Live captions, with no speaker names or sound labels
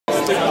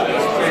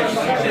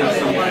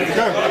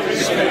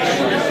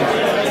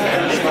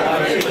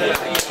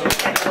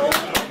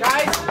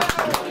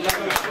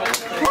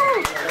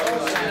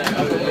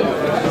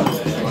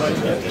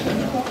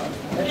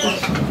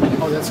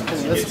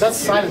got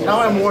silent.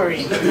 Now I'm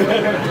worried.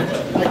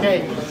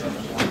 Okay.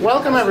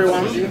 Welcome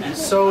everyone.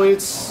 So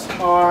it's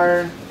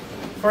our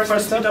first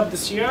meetup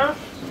this year.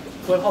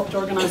 We'll hope to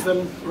organize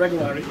them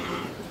regularly.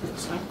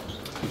 So,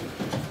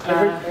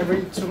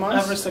 every 2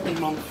 months? Every second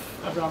month,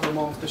 every other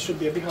month, there should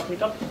be a Behat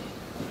meetup.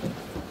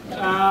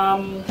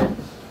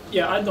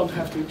 Yeah, I don't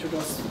have to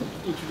introduce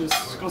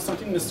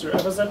Konstantin, Mr.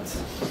 Evazet.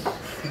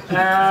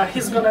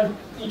 He's gonna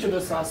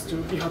introduce us to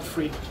Behat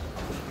 3.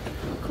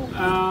 Cool.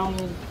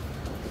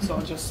 So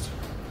let's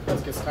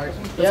get started.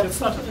 Let's get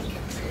started.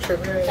 Sure.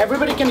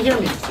 Everybody can hear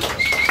me. A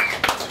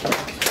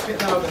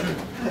bit louder.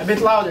 A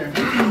bit louder.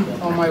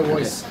 Oh, my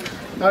voice.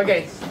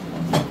 Okay.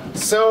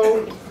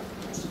 So,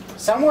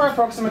 somewhere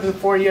approximately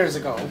 4 years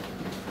ago,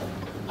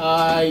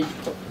 I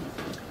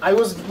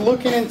was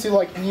looking into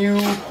like new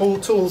cool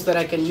tools that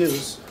I can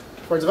use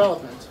for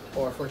development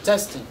or for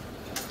testing,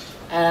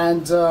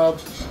 and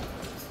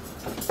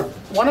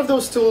one of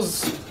those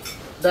tools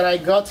that I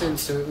got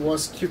into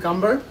was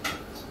Cucumber,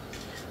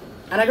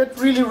 and I got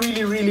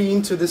really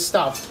into this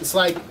stuff. It's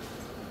like,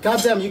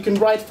 goddamn, you can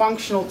write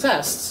functional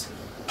tests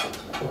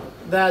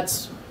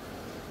that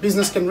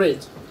business can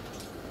read,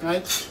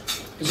 right?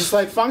 It's just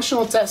like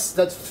functional tests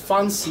that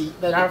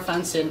are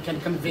fancy and can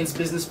convince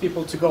business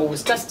people to go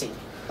with testing.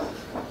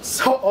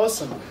 So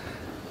awesome!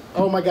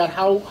 Oh my god,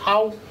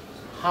 how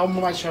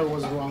much I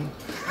was wrong.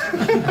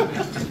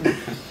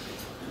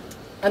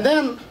 And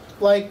then,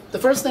 like, the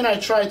first thing I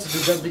tried to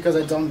do, just because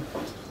I don't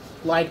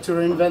like to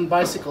reinvent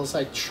bicycles,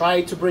 I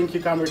tried to bring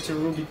Cucumber to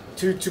Ruby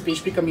to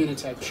PHP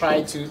community. I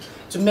tried to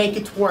make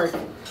it work,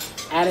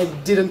 and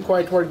it didn't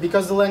quite work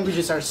because the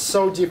languages are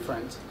so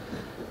different.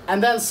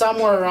 And then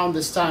somewhere around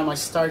this time, I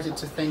started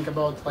to think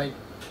about like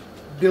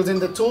building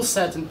the tool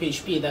set in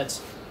PHP that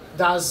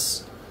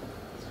does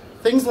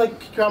things like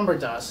Cucumber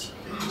does,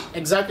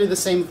 exactly the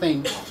same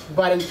thing,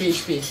 but in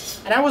PHP.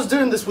 And I was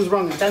doing this with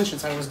wrong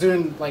intentions. I was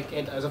doing like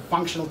it as a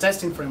functional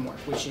testing framework,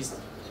 which it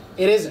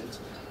isn't.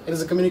 It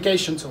is a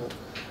communication tool.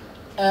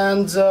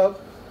 And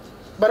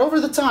but over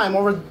the time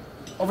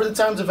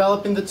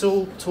developing the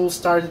tool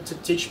started to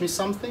teach me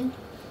something.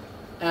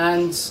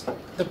 And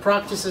the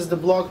practices, the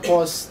blog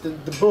posts, the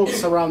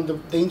books around the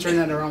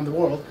internet around the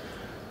world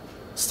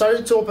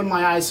started to open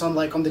my eyes on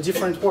the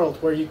different world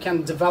where you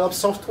can develop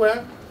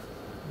software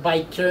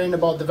by caring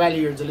about the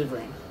value you're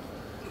delivering.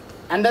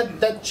 And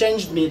that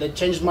changed me, that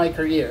changed my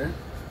career.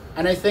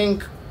 And I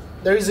think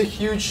there is a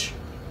huge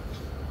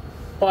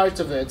part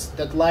of it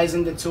that lies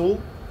in the tool,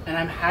 and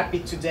I'm happy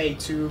today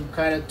to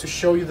to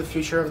show you the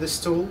future of this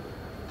tool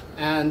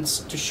and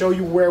to show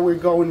you where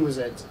we're going with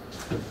it.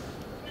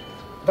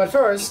 But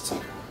first,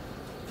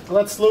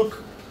 let's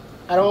look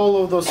at all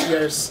of those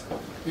years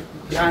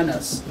behind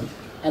us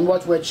and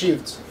what we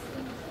achieved.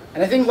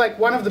 And I think like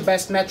one of the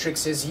best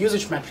metrics is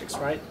usage metrics,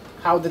 right?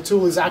 How the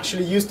tool is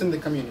actually used in the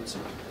community.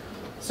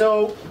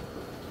 So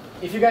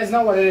if you guys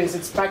know what it is,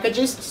 it's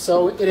packages.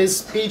 So it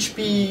is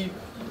PHP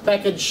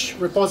package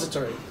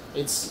repository.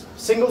 It's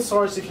single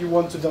source if you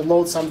want to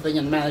download something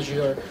and manage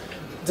your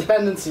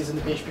dependencies in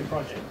the PHP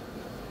project.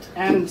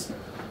 And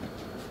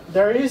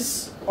there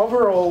is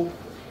overall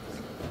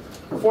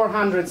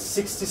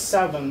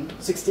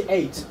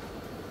 468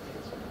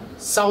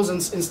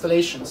 thousand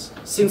installations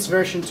since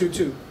version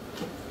 2.2.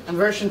 And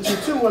version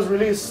 2.2 was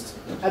released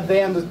at the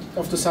end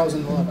of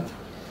 2011.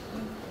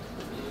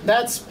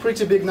 That's a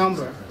pretty big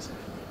number.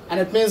 And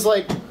it means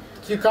like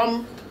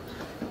Cucumber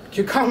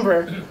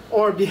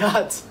or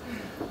Behat,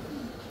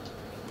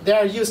 they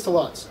are used a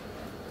lot.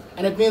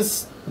 And it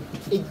means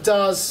it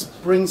does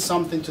bring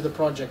something to the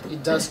project.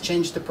 It does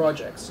change the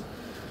projects.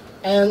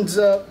 And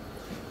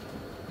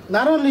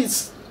not only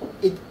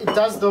it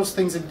does those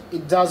things,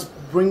 it does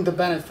bring the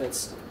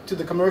benefits to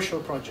the commercial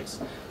projects.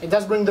 It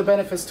does bring the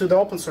benefits to the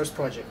open source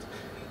project.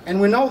 And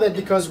we know that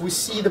because we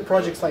see the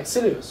projects like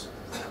Cilius.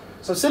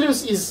 So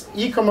Cilius is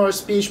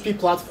e-commerce PHP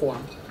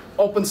platform,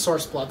 open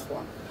source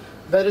platform,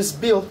 that is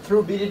built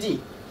through BDD.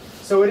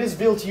 So it is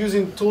built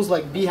using tools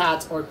like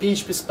Behat or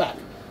PHP Spec.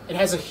 It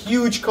has a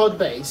huge code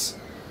base,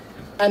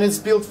 and it's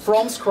built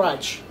from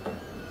scratch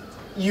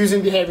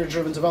using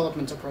behavior-driven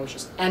development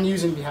approaches and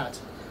using Behat.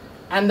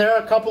 And there are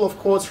a couple of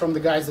quotes from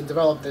the guys that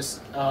developed this.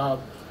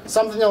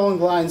 Something along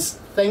the lines,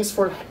 thanks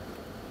for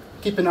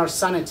keeping our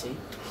sanity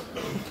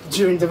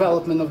during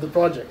development of the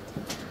project.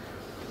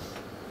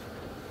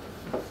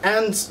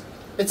 And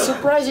it's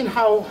surprising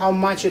how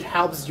much it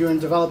helps during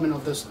development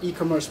of this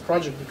e-commerce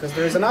project, because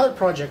there is another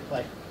project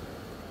like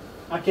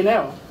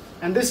Akineo,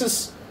 and this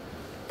is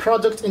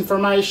product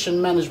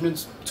information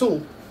management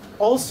tool,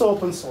 also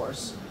open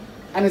source,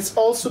 and it's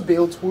also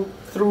built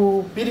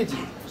through BDD,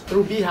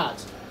 through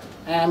Behat.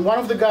 And one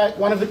of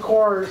the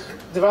core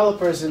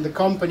developers in the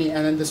company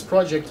and in this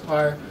project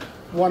are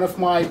one of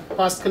my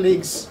past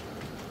colleagues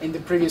in the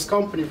previous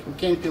company from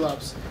KNP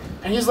Labs.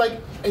 And he's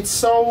like, it's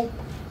so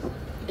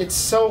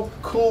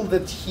cool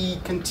that he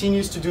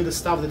continues to do the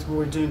stuff that we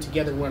were doing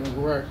together when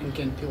we were in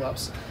KNP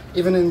Labs,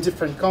 even in a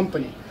different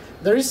company.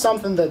 There is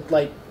something that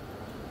that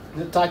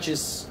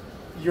touches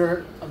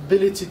your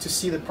ability to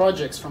see the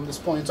projects from this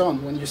point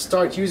on when you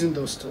start using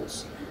those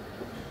tools.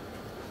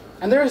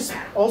 And there's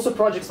also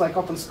projects like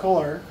Open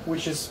Scholar,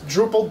 which is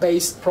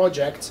Drupal-based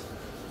project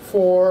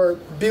for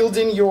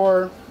building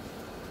your,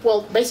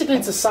 well, basically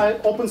it's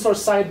a open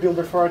source site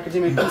builder for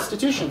academic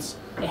institutions.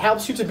 It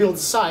helps you to build a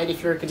site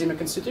if you're an academic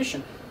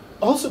institution.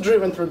 Also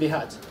driven through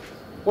Behat.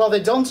 Well,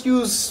 they don't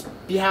use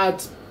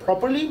Behat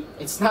properly.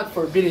 It's not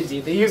for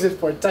BDD. They use it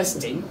for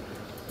testing.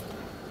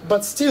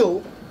 But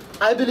still,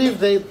 I believe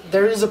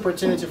there is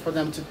opportunity for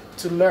them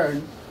to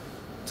learn,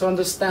 to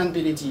understand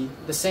BDD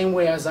the same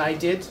way as I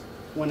did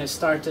when I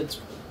started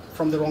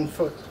from the wrong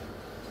foot.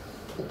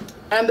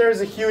 And there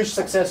is a huge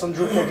success on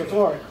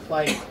Drupal.org.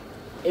 Like,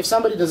 if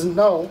somebody doesn't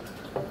know,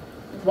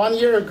 1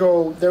 year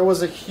ago there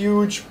was a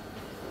huge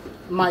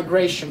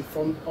migration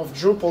of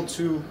Drupal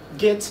to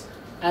Git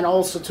and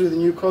also to the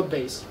new code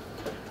base.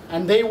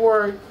 And they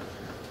were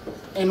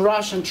in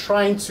rush and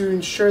trying to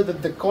ensure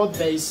that the code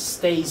base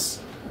stays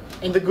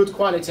in the good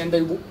quality and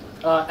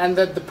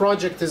that the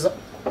project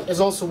is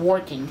also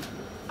working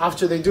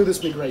after they do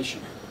this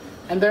migration.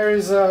 And there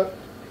is a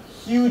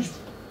huge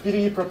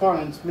BDD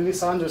proponent,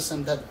 Melissa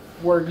Anderson, that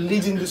were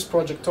leading this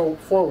project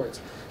forward.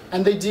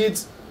 And they did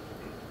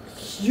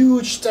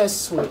huge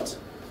test suite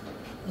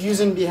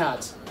using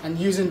Behat and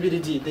using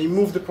BDD. They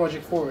moved the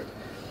project forward.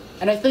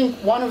 And I think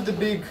one of the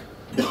big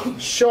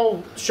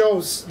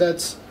shows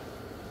that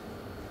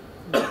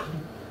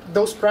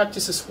those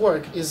practices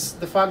work is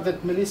the fact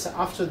that Melissa,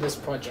 after this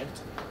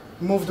project,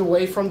 moved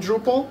away from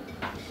Drupal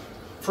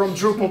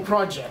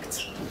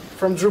project,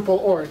 from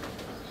Drupal.org,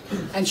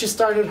 and she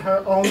started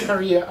her own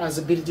career as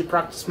a BDD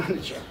practice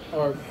manager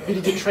or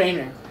BDD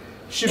trainer.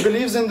 She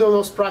believes in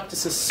those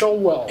practices so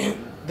well,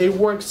 they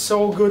work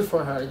so good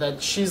for her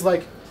that she's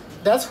like,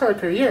 that's her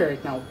career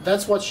right now,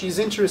 that's what she's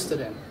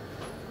interested in.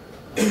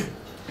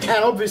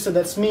 And obviously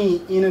that's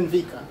me in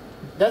Envika.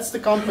 That's the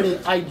company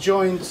I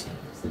joined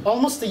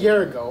almost a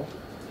year ago,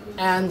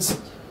 and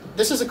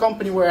this is a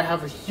company where I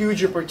have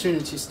huge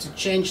opportunities to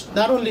change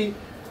not only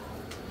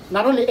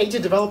 80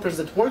 developers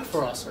that work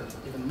for us, or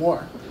even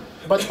more,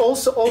 but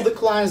also all the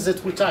clients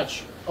that we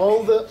touch,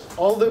 all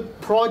the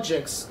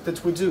projects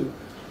that we do,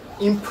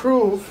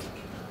 improve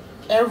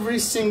every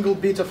single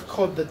bit of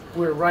code that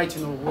we're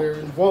writing or we're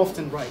involved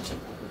in writing.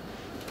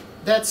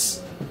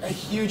 That's a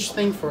huge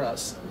thing for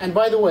us. And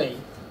by the way,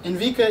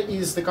 Envika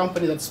is the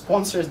company that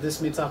sponsors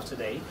this meetup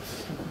today,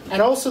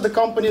 and also the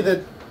company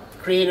that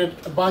created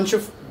a bunch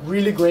of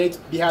really great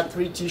Behat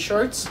 3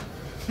 t-shirts.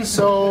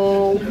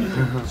 So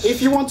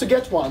if you want to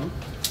get one,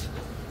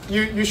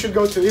 you should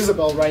go to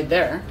Isabel right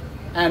there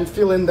and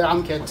fill in the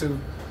anket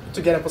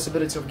to get a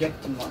possibility of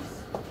getting one.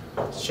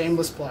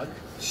 Shameless plug.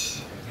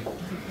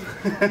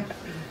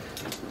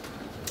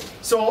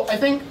 So I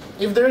think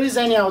if there is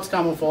any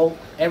outcome of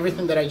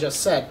everything that I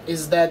just said,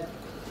 is that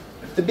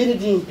the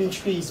BDD in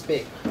PHP is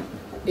big.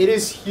 It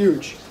is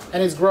huge,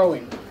 and it's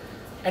growing.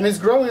 And it's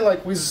growing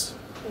like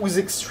with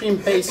extreme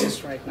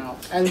paces right now.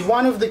 And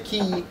one of the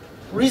key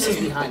reasons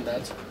behind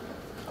that,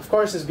 of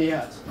course, is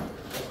Behat.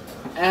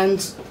 And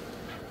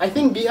I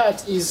think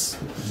Behat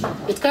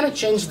it kind of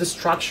changed the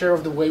structure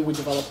of the way we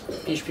develop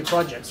PHP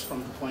projects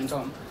from the point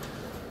on.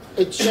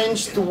 It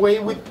changed the way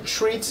we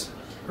treat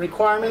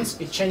requirements,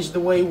 it changed the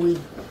way we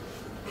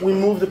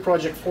move the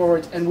project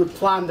forward and we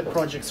plan the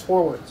projects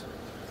forward.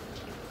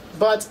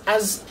 But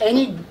as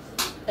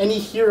any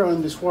hero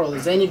in this world,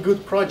 as any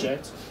good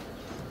project,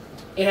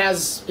 it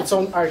has its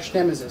own arch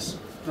nemesis,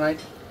 right?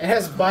 It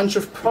has a bunch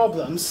of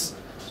problems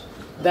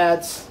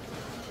that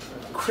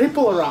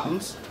cripple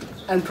around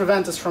and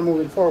prevent us from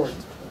moving forward.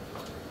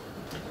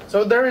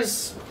 So there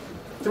is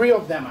 3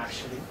 of them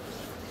actually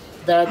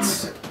that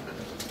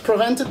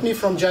prevented me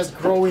from just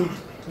growing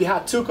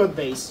Behat 2 code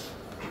base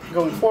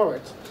going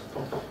forward.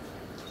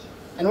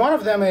 And one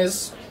of them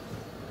is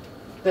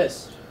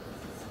this.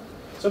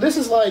 So this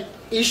is like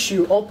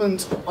issue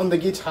opened on the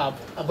GitHub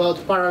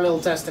about parallel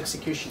test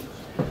execution.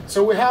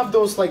 So we have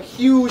those like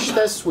huge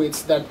test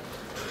suites that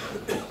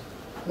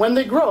when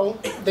they grow,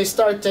 they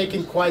start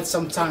taking quite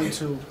some time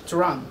to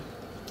run.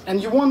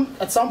 And you want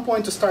at some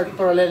point to start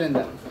paralleling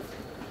them.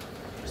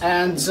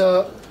 And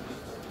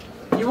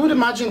you would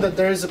imagine that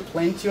there is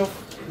plenty of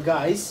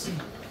guys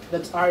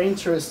that are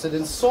interested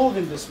in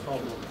solving this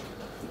problem.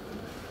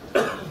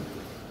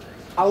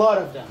 A lot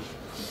of them.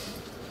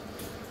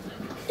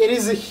 It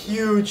is a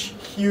huge,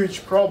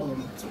 huge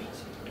problem.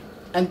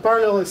 And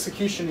parallel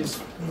execution is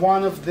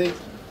one of the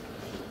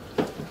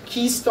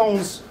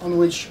keystones on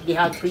which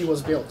Behat 3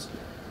 was built.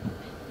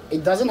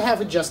 It doesn't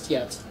have it just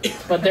yet,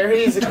 but there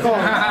is a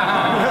code.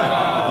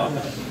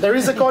 There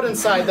is a code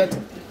inside that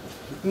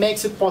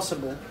makes it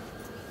possible.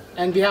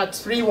 And Behat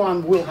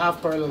 3.1 will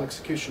have parallel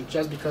execution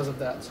just because of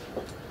that.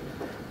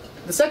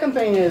 The second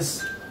thing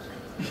is,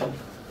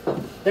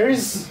 there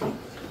is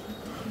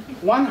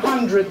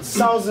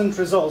 100,000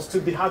 results to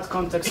Behat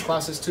context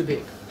class is too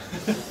big.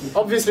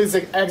 Obviously it's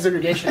like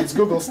aggregation, it's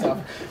Google stuff.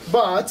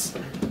 But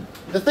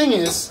the thing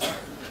is,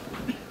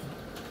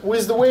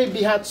 with the way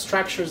Behat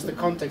structures the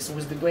context,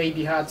 with the way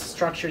Behat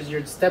structures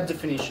your step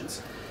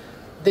definitions,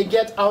 they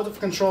get out of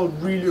control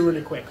really,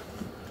 really quick.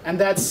 And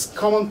that's a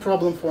common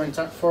problem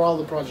for all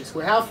the projects.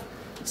 We have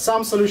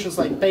some solutions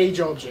like page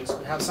objects.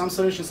 We have some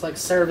solutions like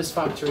service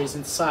factories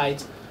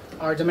inside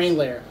our domain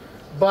layer.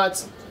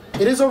 But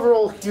it is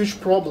overall a huge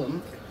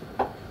problem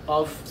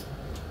of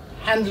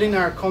handling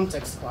our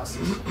context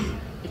classes.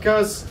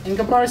 Because in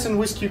comparison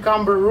with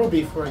Cucumber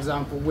Ruby, for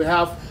example, we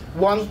have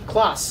one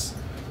class,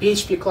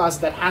 PHP class,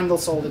 that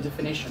handles all the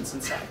definitions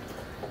inside.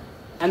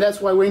 And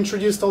that's why we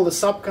introduced all the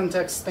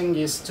subcontext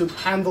thingies to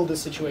handle the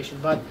situation.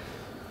 But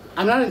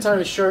I'm not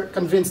entirely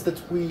convinced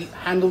that we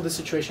handled the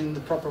situation in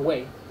the proper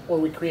way, or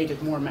we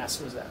created more mess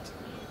with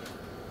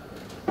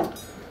that.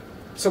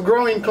 So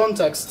growing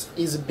context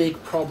is a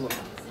big problem.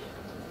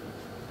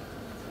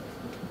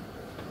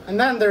 And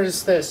then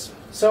there's this.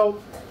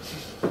 So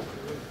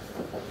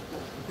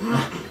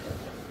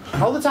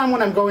all the time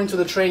when I'm going to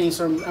the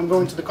trainings or I'm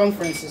going to the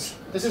conferences,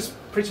 this is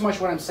pretty much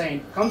what I'm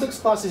saying.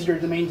 Context class is your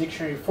domain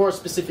dictionary for a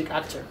specific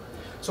actor.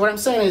 So what I'm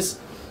saying is,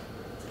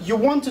 you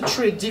want to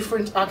treat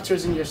different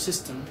actors in your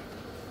system,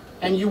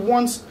 and you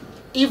want,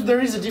 if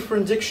there is a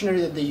different dictionary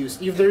that they use,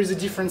 if there is a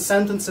different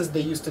sentences they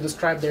use to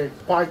describe their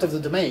part of the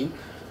domain,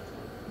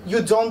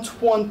 you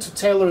don't want to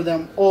tailor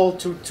them all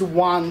to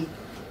one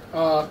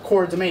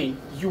core domain.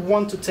 You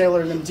want to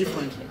tailor them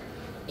differently.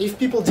 If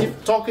people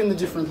talk in a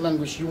different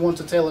language, you want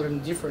to tailor them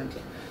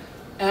differently.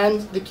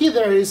 And the key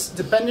there is,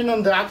 depending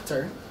on the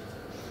actor,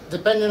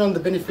 depending on the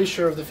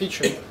beneficiary of the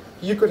feature,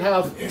 you could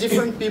have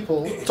different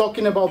people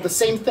talking about the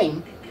same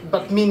thing,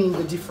 but meaning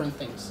the different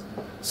things.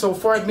 So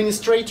for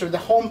administrator, the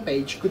home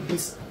page could be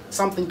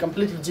something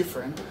completely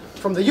different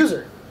from the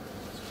user.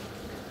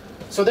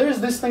 So there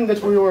is this thing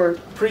that we were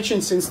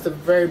preaching since the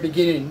very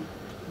beginning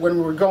when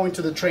we were going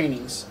to the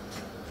trainings.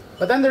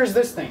 But then there's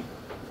this thing.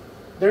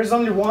 There's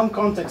only one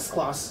context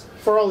class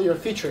for all your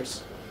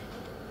features.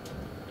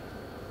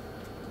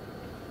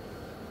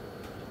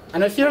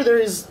 And I fear there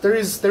is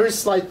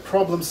slight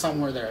problem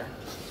somewhere there.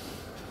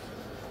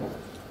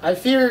 I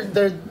fear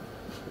that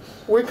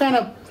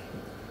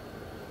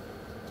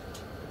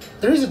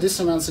there is a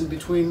dissonance in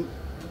between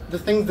the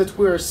things that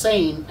we're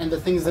saying and the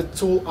things that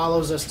tool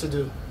allows us to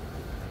do.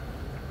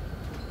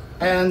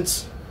 And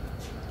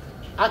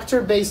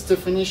actor-based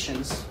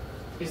definitions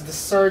is the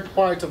third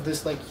part of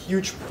this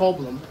huge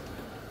problem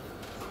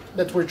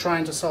that we're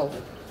trying to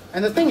solve.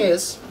 And the thing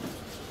is,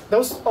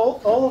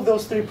 all of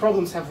those three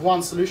problems have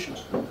one solution.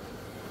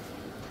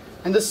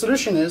 And the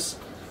solution is,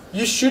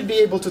 you should be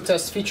able to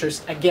test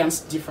features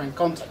against different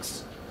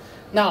contexts.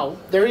 Now,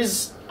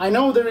 I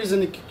know there is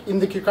in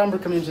the Cucumber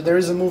community, there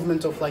is a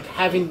movement of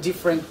having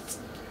different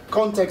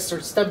contexts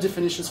or step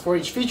definitions for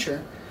each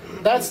feature.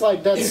 That's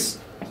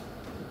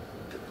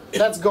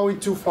going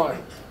too far.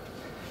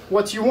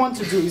 What you want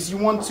to do is you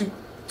want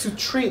to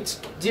treat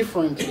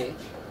differently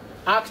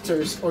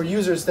actors or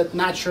users that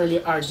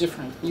naturally are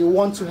different. You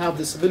want to have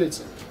this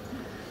ability.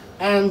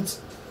 And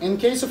in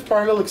case of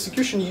parallel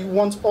execution, you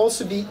want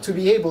also to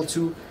be able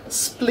to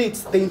split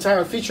the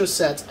entire feature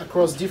set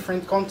across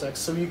different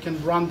contexts so you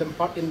can run them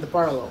in the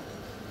parallel.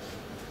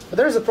 But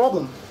there's a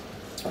problem,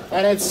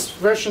 and it's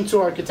version 2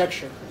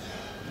 architecture.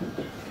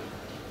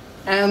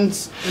 And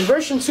in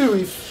version 2,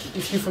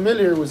 if you're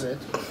familiar with it,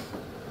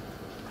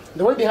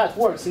 the way Behat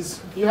works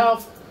is you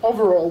have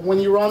overall, when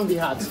you run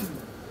Behat,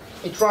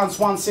 it runs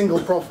one single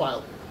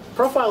profile.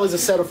 Profile is a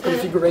set of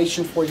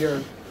configuration for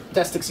your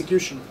test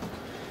execution.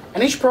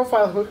 And each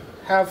profile would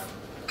have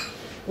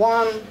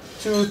 1,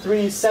 2,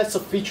 3 sets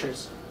of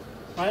features,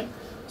 right?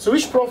 So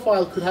each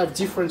profile could have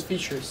different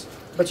features,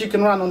 but you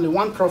can run only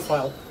one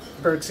profile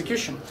per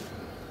execution.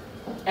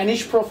 And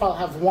each profile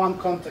have one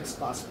context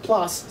class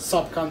plus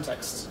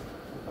subcontexts.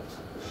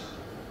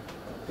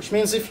 Which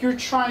means if you're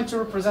trying to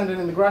represent it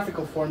in the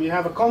graphical form, you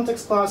have a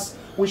context class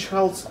which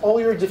holds all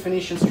your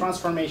definitions,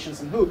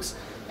 transformations, and hooks,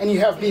 and you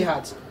have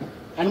Behat.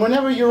 And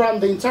whenever you run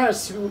the entire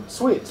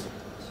suite,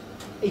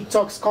 it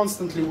talks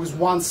constantly with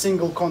one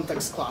single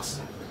context class.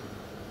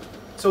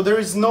 So there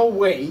is no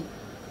way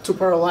to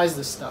parallelize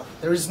this stuff.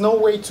 There is no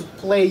way to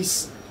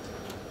place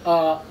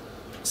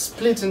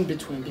split in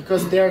between,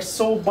 because they are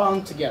so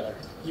bound together.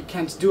 You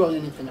can't do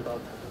anything about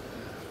that.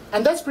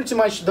 And that's pretty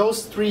much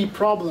those three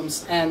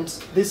problems, and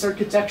this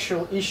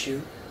architectural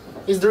issue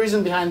is the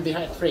reason behind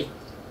Behat 3.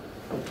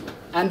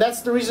 And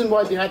that's the reason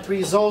why Behat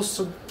 3 is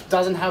also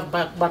doesn't have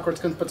backward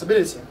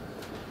compatibility.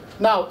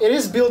 Now, it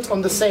is built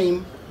on the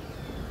same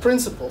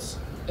principles.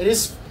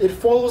 It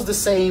follows the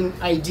same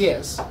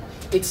ideas.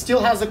 It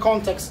still has the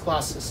context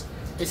classes.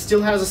 It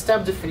still has the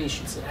step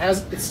definitions.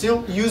 It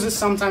still uses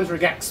sometimes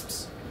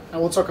regexps. And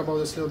we'll talk about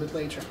this a little bit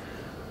later.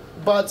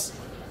 But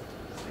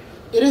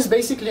it is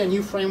basically a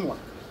new framework.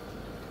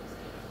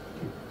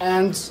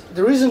 And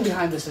the reason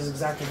behind this is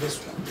exactly this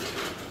one.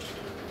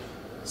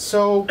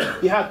 So,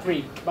 Behat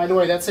 3. By the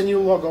way, that's a new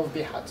logo of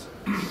Behat.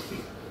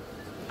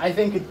 I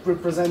think it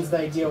represents the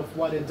idea of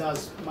what it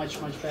does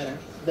much, much better.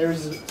 There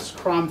is a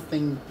Scrum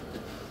thing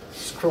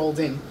scrolled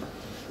in.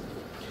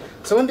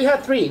 So in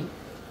Behat 3,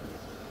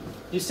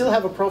 you still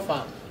have a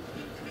profile.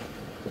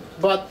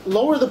 But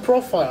lower the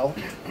profile,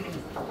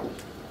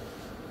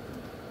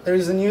 there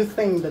is a new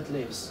thing that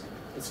lives.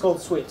 It's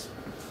called suite.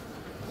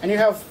 And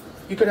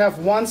you you could have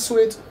one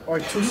suite or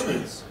two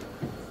suites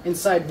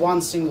inside one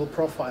single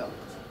profile.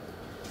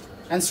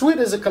 And suite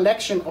is a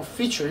collection of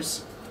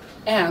features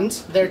and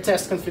their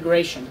test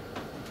configuration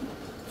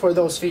for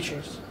those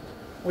features,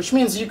 which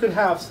means you could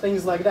have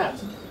things like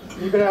that.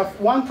 You could have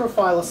one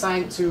profile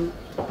assigned to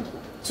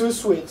two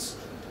suites,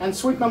 and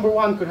suite number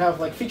one could have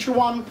like feature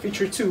one,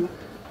 feature two,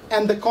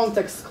 and the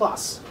context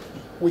class,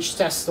 which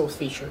tests those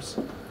features.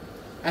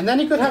 And then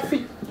you could have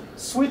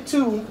suite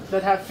two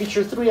that have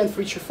feature three and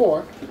feature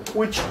four,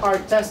 which are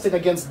tested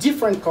against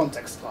different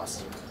context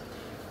class.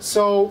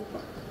 So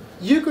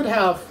you could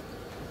have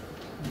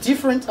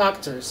different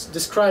actors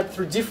described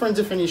through different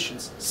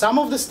definitions. Some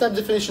of the step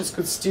definitions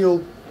could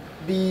still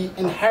be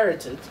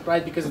inherited,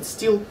 right? Because it's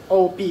still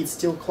OOP, it's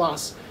still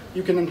class.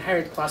 You can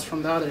inherit class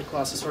from the other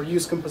classes or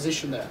use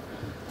composition there.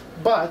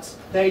 But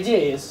the idea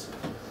is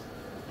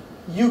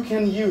you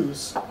can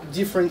use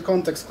different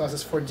context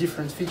classes for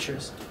different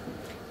features.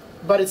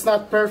 But it's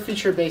not per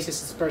feature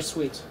basis, it's per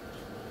suite.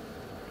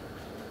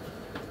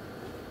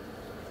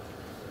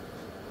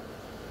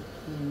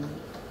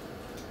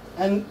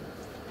 And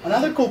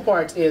another cool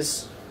part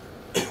is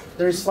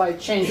there is a slight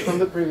change from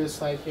the previous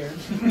slide here.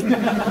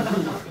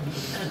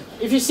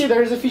 If you see,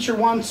 there is a feature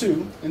 1,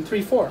 2, and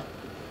 3, 4.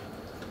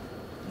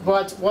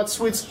 But what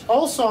suites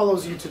also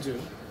allows you to do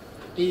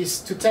is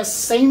to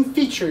test same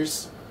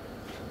features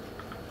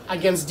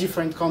against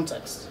different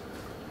contexts.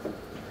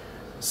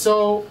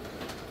 So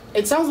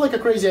it sounds like a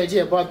crazy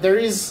idea, but there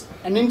is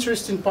an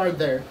interesting part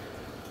there.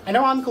 I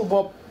know Uncle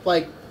Bob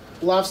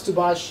loves to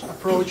bash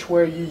approach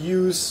where you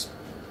use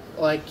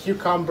like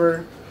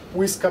Cucumber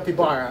with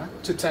Capybara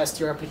to test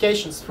your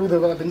applications through the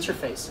web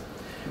interface.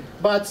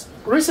 But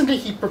recently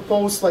he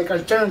proposed like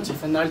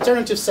alternative, and the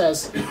alternative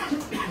says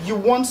you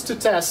want to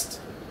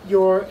test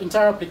your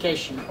entire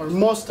application, or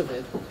most of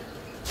it,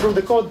 through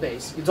the code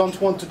base. You don't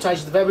want to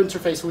touch the web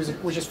interface,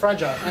 which is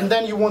fragile. And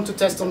then you want to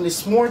test only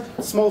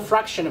small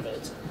fraction of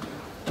it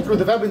through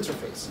the web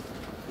interface.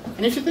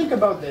 And if you think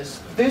about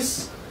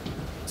this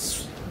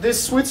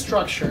suite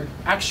structure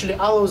actually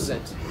allows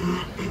it.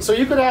 So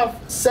you could have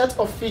set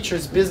of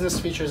features, business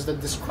features that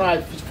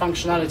describe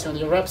functionality on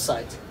your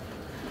website.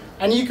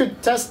 And you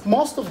could test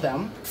most of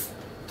them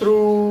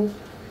through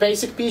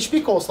basic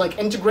PHP calls like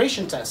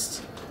integration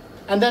tests.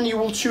 And then you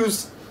will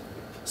choose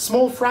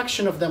small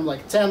fraction of them,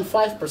 like 10,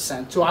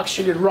 5%, to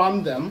actually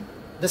run them,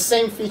 the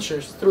same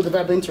features, through the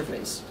web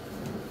interface.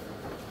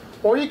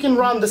 Or you can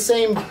run the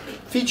same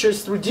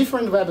features through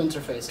different web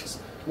interfaces.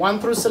 One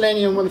through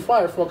Selenium and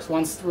Firefox,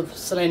 one through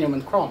Selenium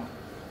and Chrome.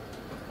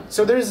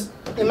 So there's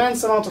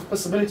immense amount of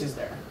possibilities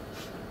there.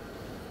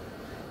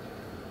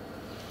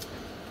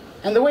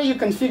 And the way you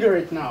configure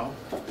it now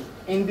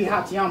in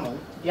Behat YAML,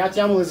 Behat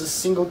YAML is a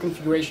single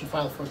configuration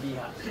file for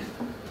Behat.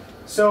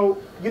 So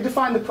you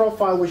define the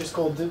profile, which is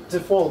called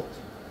default,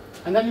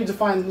 and then you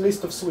define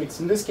list of suites.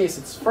 In this case,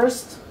 it's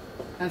first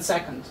and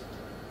second.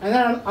 And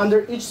then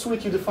under each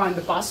suite, you define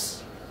the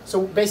paths,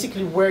 so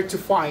basically where to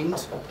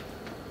find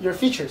your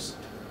features.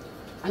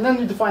 And then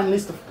you define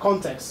list of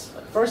contexts,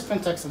 like first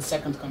context and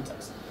second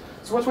context.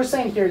 So what we're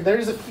saying here, there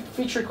is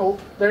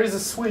a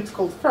suite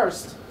called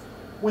first,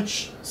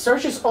 which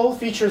searches all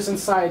features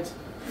inside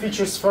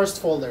features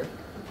first folder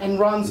and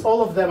runs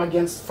all of them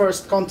against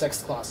first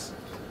context class.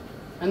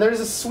 And there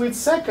is a suite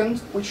second,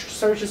 which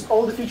searches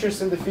all the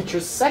features in the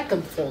features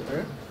second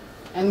folder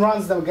and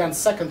runs them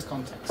against second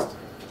context,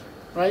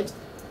 right?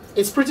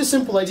 It's a pretty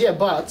simple idea,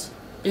 but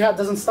Behat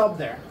doesn't stop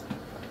there.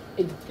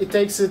 It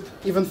takes it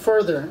even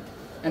further,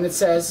 and it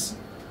says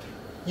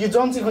you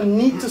don't even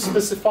need to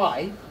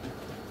specify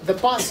the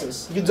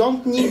paths. You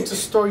don't need to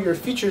store your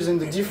features in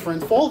the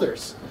different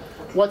folders.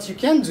 What you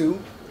can do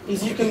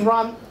is you can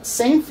run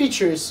same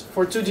features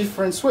for two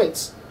different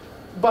suites,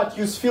 but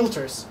use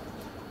filters.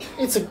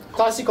 It's a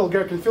classical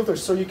Gherkin filter,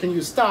 so you can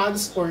use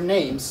tags or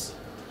names.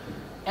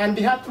 And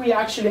Behat 3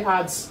 actually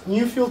adds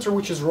new filter,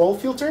 which is role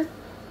filter.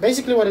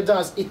 Basically what it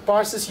does, it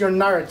parses your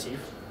narrative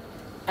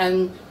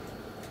and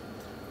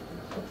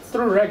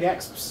through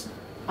regexps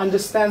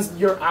understands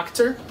your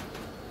actor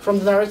from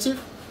the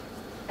narrative.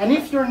 And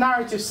if your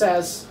narrative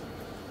says,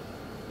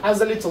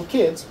 as a little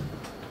kid,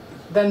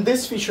 then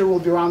this feature will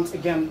be run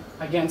again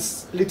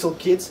against little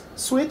kid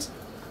suite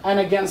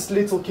and against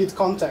little kid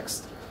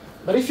context.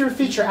 But if your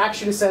feature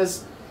actually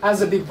says,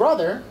 as a big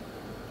brother,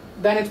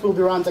 then it will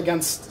be run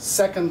against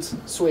second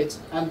suite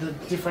and the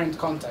different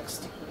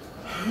context.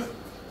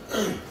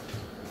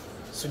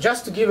 So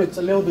just to give it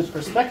a little bit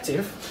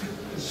perspective,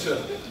 Sure.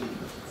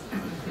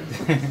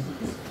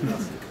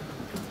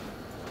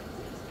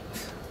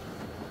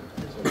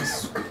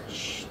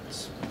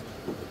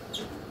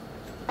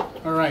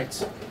 all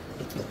right.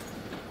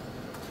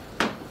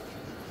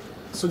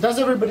 So does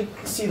everybody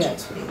see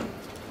that?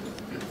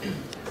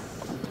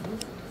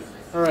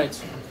 All right.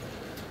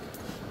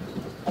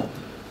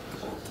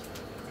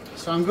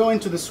 So I'm going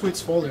to the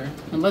suites folder,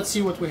 and let's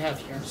see what we have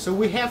here. So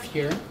we have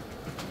here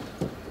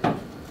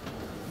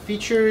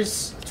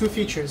features, two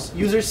features,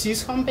 user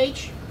sees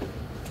homepage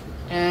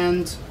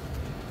and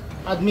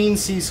admin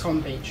sees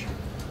homepage.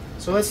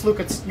 So let's look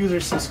at user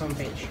sees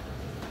homepage.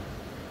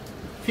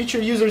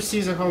 feature user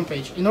sees a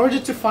homepage. In order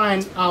to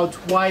find out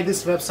why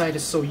this website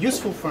is so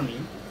useful for me,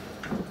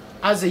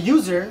 as a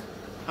user,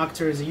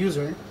 actor as a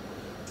user,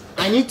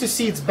 I need to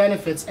see its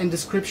benefits and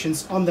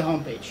descriptions on the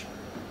homepage.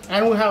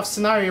 And we have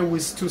scenario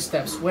with 2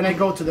 steps. When I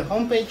go to the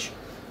homepage,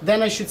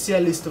 then I should see a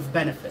list of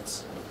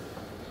benefits.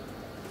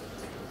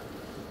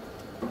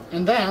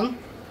 And then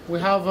we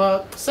have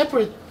a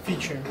separate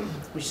feature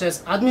which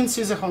says admin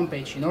sees a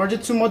homepage. In order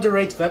to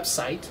moderate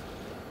website,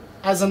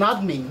 as an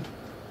admin,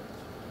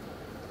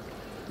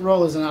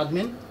 role as an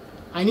admin,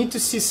 I need to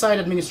see site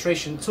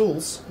administration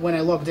tools when I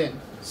logged in.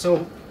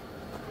 So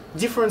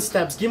different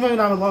steps given when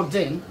I'm logged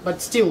in,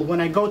 but still when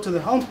I go to the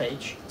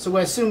homepage, so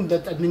we assume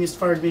that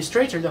for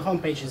administrator the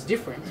homepage is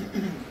different,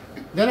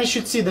 then I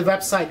should see the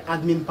website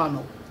admin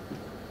panel.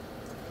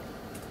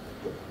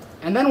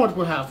 And then what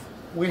we have?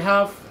 We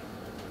have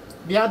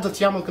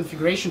Behat.yaml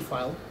configuration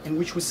file in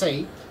which we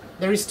say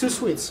there is 2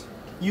 suites,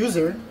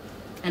 user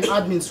and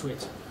admin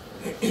suite.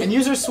 And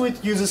user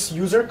suite uses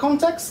user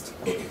context,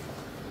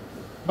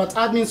 but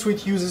admin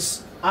suite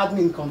uses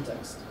admin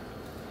context.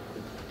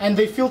 And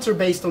they filter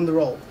based on the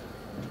role.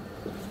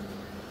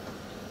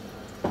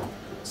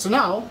 So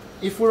now,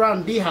 if we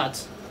run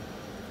behat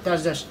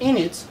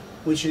 -init,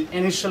 which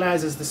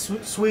initializes the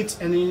suite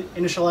and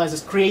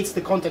creates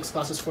the context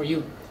classes for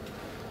you,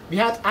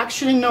 Behat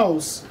actually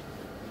knows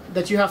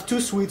that you have 2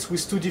 suites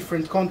with 2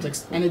 different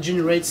contexts, and it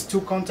generates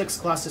 2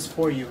 context classes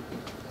for you.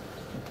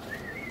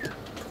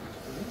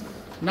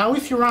 Now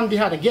if you run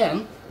Behat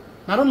again,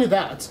 not only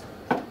that,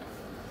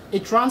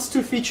 it runs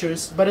 2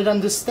 features, but it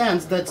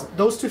understands that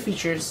those 2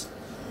 features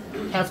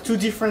have 2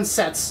 different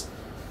sets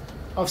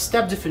of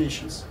step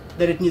definitions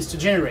that it needs to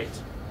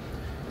generate.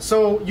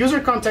 So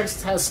user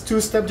context has 2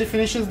 step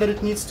definitions that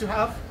it needs to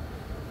have,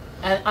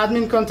 and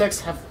admin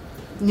context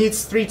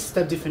needs 3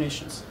 step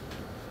definitions.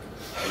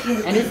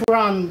 And if we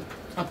run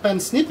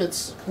append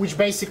snippets, which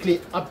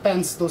basically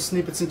appends those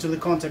snippets into the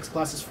context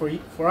classes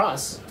for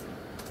us,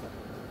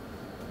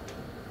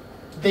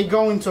 they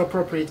go into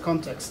appropriate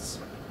contexts.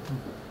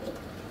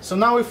 So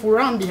now if we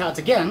run Behat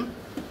again,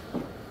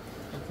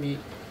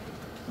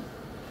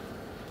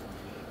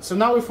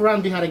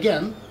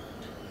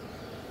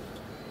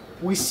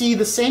 we see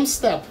the same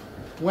step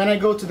when I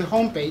go to the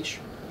home page.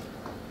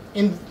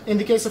 In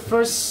the case of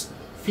first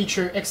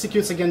feature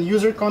executes again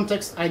user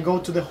context, I go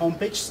to the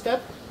homepage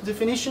step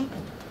definition.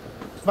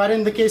 But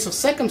in the case of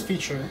second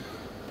feature,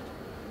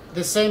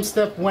 the same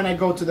step when I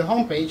go to the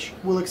homepage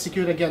will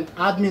execute again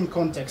admin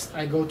context,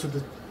 I go to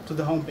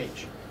the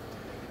homepage.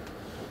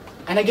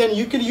 And again,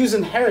 you could use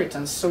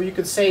inheritance, so you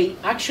could say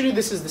actually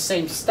this is the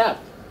same step,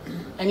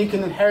 and you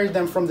can inherit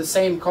them from the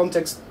same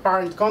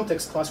parent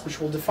context class, which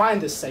will define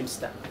this same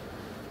step.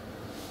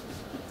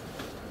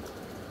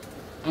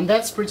 And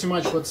that's pretty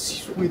much what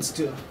suites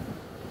do.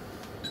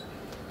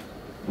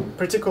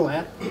 Pretty cool,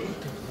 eh?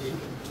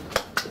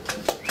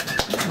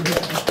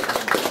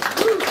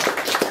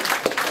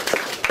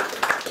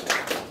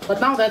 But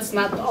now that's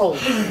not all.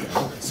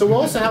 So we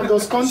also have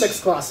those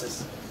context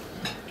classes.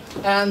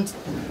 And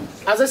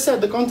as I said,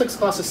 the context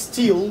classes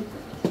still,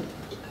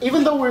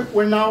 even though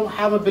we now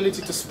have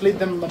ability to split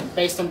them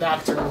based on the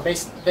actor, or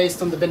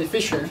based on the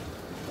beneficiary,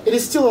 it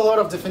is still a lot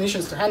of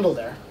definitions to handle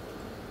there.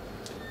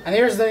 And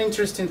here's the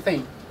interesting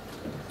thing.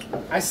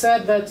 I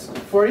said that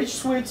for each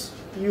suite,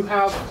 you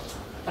have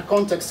a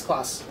context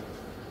class.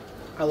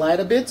 I lied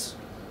a bit,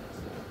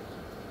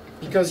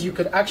 because you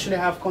could actually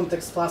have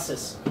context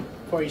classes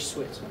for each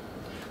suite.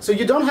 So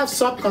you don't have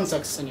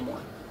subcontexts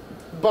anymore.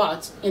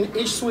 But in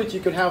each suite, you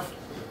could have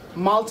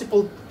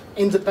multiple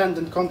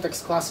independent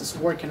context classes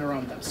working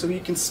around them. So you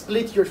can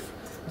split your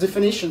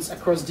definitions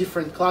across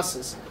different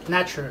classes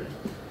naturally.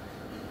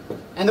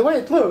 And the way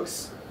it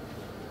looks,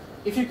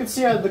 if you could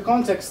see the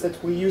context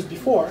that we used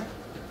before,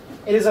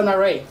 it is an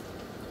array.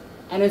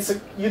 And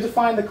you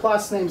define the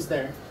class names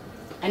there.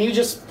 And you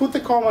just put the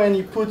comma and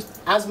you put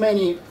as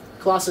many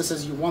classes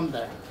as you want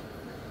there.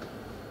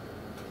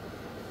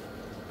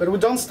 But we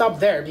don't stop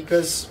there,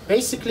 because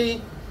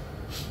basically,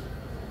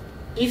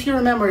 if you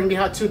remember in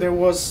Behat 2, there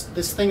was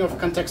this thing of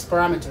context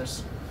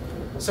parameters.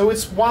 So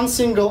it's one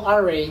single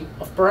array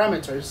of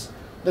parameters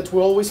that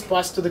we always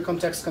pass to the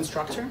context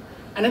constructor.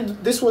 And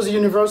this was a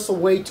universal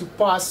way to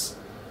pass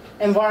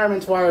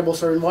environment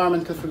variables or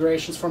environment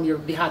configurations from your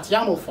Behat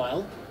YAML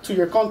file to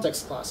your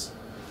context class.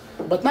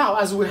 But now,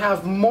 as we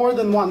have more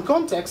than one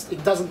context,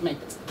 it doesn't make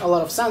a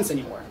lot of sense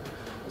anymore.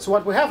 So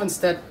what we have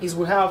instead is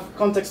we have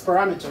context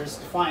parameters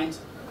defined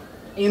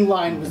in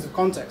line with the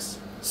context.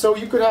 So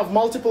you could have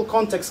multiple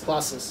context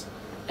classes,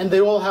 and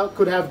they all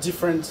could have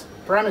different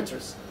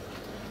parameters.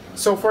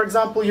 So for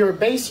example, your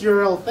base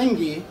URL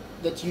thingy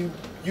that you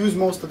use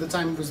most of the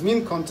time with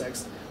min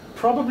context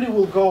probably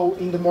will go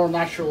in the more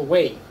natural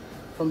way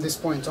from this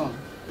point on.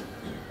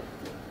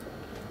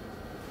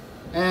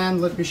 And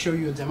let me show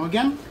you a demo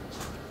again.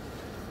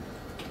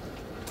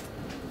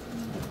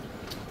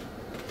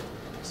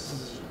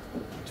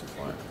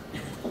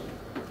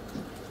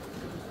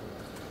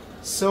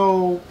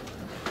 So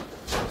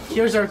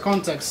here's our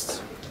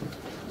context.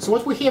 So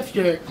what we have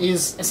here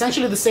is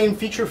essentially the same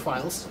feature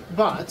files,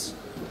 but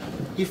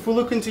if we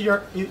look into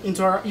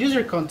our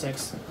user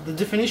context, the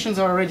definitions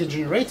are already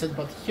generated,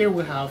 but here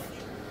we have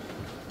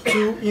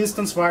two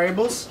instance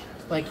variables,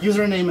 like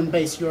username and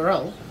base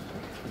URL,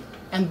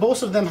 and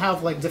both of them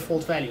have like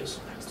default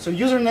values. So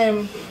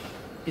username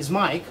is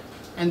Mike,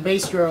 and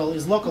base URL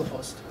is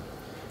localhost.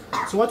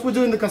 So what we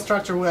do in the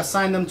constructor, we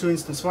assign them to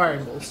instance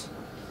variables,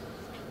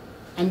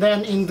 and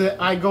then in the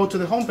I go to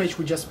the homepage,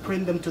 we just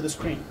print them to the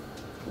screen.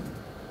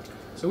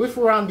 So if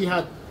we run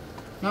Behat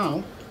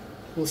now,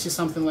 we'll see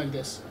something like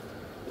this.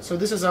 So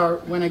this is our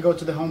when I go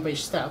to the homepage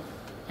step,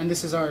 and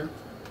this is our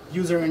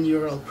user and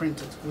URL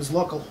printed with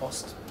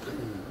localhost.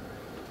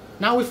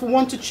 Now if we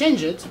want to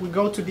change it, we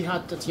go to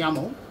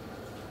behat.yaml,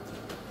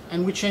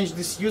 and we change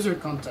this user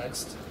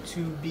context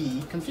to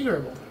be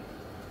configurable.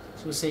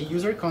 So we say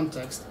user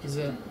context is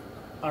an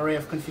array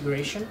of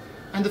configuration,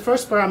 and the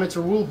first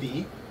parameter will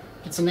be,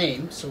 it's a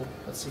name, so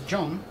let's say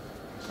John,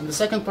 and the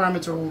second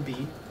parameter will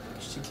be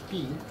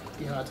http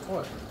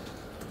behat.org.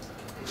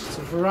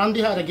 So if we run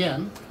Behat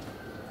again,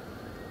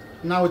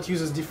 now it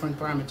uses different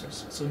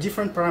parameters. So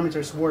different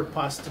parameters were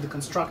passed to the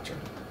constructor.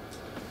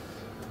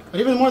 But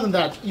even more than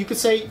that, you could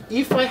say,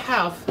 if I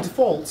have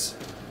defaults,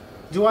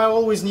 do I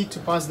always need to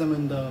pass them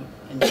in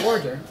the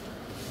order?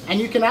 And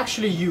you can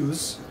actually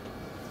use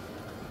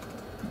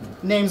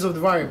names of the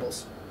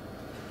variables.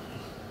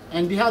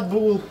 And Behat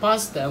will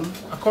pass them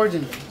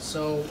accordingly.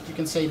 So you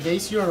can say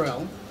base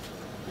URL,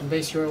 and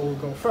base URL will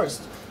go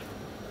first.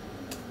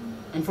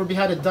 And for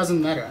Behat, it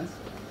doesn't matter.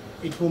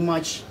 It will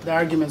match the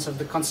arguments of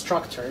the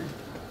constructor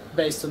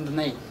based on the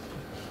name.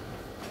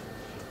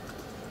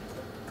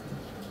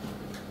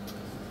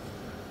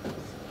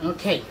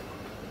 Okay.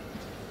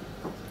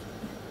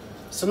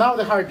 So now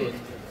the hard bit,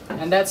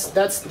 and that's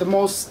the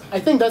most, I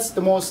think that's the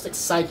most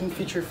exciting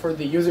feature for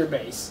the user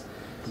base,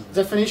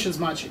 definitions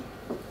matching.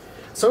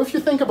 So if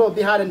you think about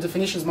Behat and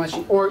definitions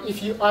matching, or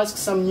if you ask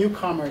some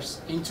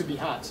newcomers into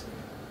Behat,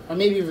 or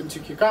maybe even to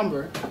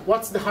Cucumber,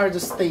 what's the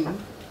hardest thing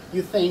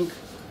you think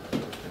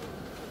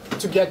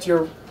to get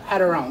your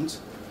head around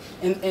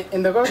in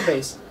the code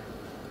base?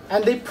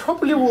 And they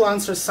probably will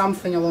answer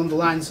something along the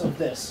lines of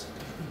this.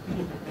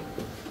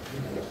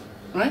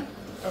 Right?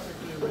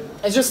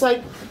 It's just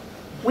like,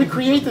 we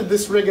created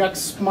this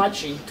regex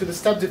matching to the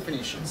step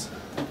definitions.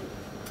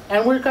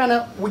 And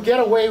we get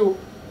away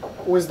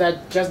with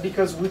that just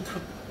because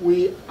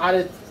we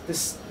added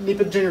this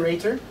snippet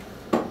generator.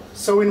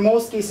 So in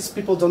most cases,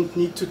 people don't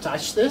need to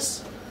touch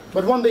this.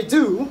 But when they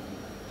do,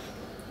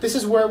 this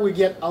is where we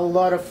get a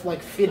lot of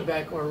like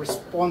feedback or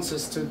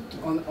responses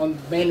on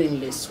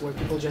mailing lists where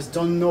people just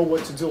don't know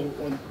what to do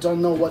or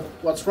don't know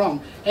what's wrong.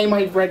 Hey,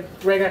 my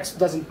regex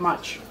doesn't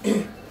match.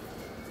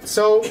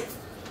 So,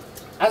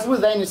 as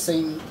with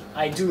anything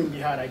I do in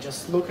Behat, I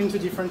just look into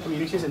different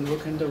communities and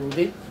look into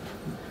Ruby.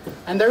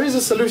 And there is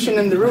a solution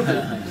in the Ruby.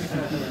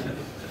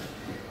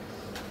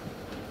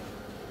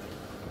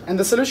 And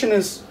the solution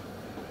is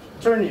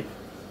Turnip.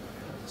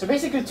 So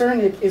basically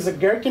Turnip is a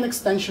Gherkin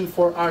extension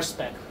for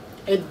RSpec.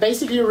 It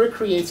basically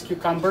recreates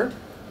Cucumber,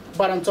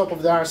 but on top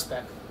of the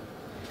RSpec.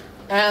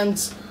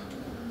 And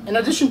in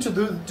addition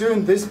to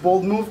doing this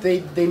bold move,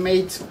 they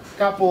made a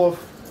couple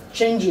of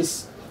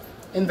changes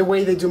in the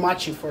way they do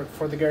matching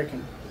for the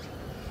Gherkin.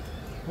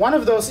 One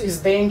of those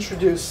is they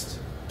introduced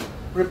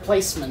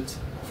replacement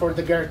for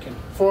the Gherkin,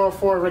 for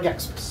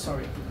regex,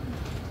 sorry.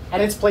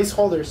 And it's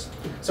placeholders.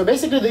 So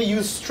basically they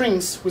use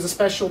strings with a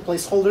special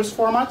placeholders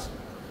format,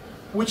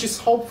 which is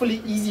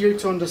hopefully easier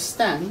to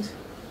understand.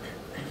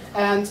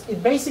 And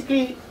it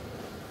basically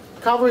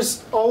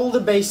covers all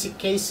the basic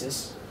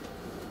cases.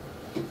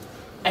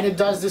 And it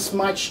does this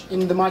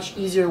in the much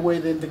easier way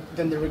than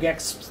the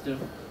regex do.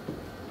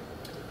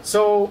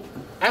 So,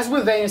 as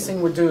with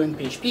anything we do in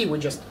PHP, we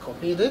just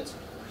copied it.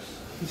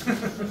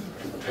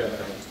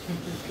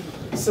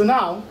 So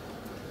now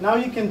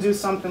you can do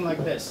something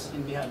like this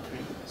in Behat 3.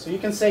 So you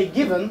can say,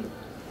 given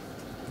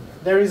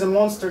there is a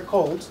monster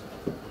called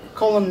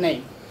column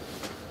name.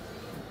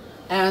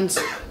 And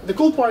the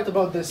cool part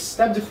about this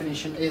step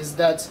definition is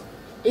that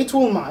it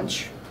will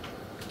match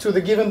to the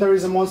given there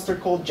is a monster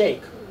called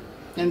Jake.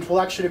 And it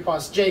will actually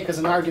pass Jake as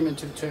an argument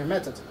to your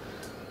method.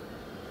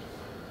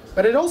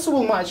 But it also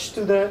will match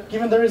to the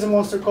given there is a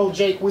monster called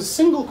Jake with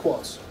single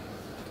quotes.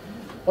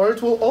 Or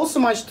it will also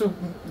match to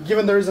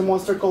given there is a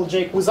monster called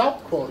Jake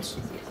without quotes.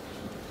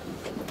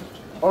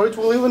 Or it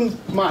will even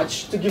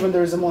match to given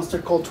there is a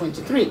monster called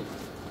 23,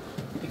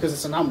 because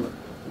it's a number.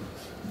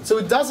 So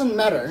it doesn't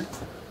matter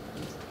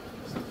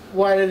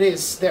what it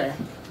is there.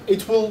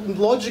 It will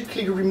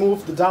logically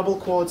remove the double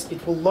quotes.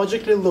 It will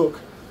logically look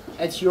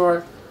at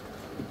your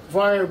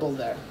variable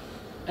there.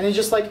 And it's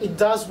just like it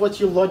does what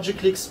you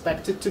logically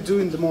expect it to do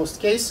in the most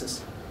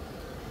cases.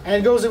 And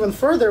it goes even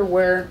further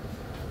where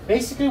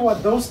basically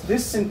what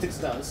this syntax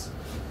does,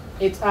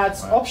 it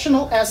adds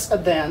optional s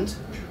at the end,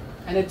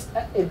 and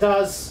it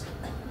does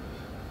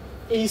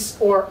is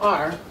or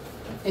are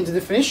in the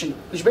definition,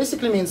 which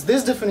basically means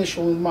this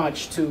definition will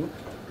match to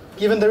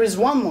given there is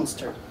one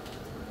monster.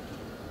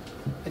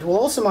 It will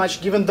also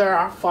match given there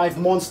are 5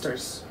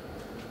 monsters.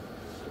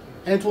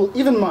 And it will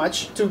even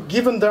match to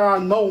given there are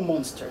no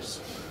monsters.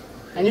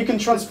 And you can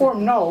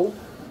transform no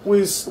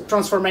with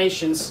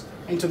transformations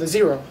into the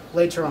 0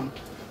 later on.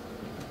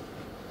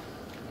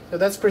 So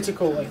that's pretty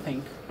cool, I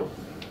think.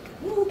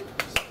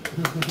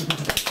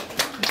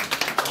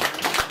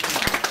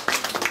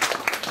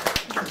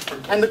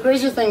 And the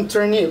crazy thing,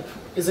 turnip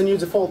is a new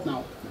default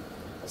now.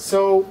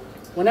 So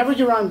whenever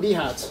you run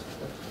Behat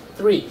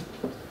 3,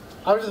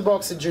 out of the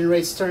box it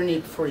generates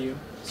turnip for you,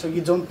 so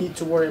you don't need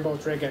to worry about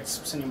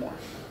regexps anymore.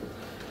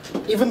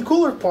 Even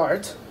cooler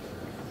part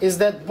is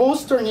that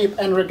both turnip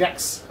and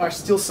regex are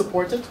still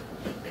supported,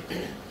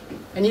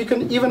 and you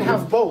can even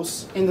have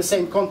both in the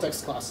same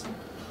context class.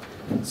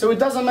 So it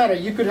doesn't matter.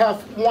 You could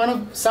have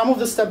some of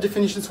the step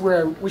definitions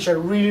which are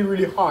really,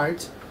 really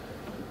hard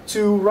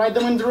to write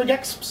them in the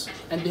regexps,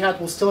 and Behat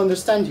will still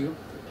understand you.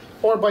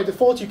 Or by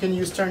default, you can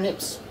use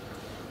turnips,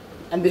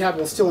 and Behat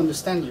will still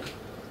understand you.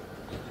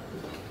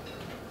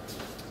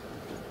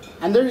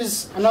 And there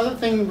is another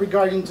thing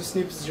regarding to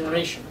snippets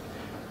generation.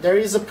 There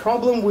is a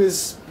problem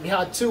with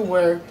Behat 2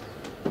 where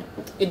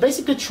it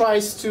basically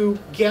tries to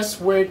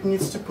guess where it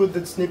needs to put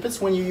the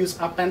snippets when you use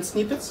append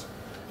snippets,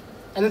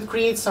 and it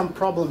creates some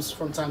problems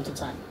from time to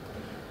time.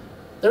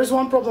 There is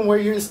one problem where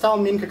you install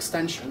Mink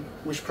extension,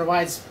 which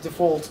provides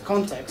default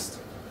context,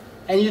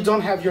 and you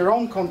don't have your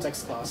own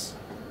context class.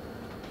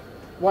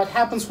 What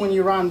happens when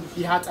you run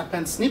Behat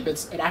append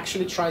snippets, it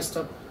actually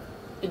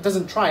it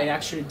doesn't try, it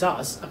actually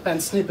does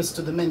append snippets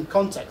to the main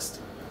context.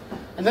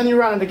 And then you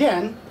run it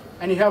again,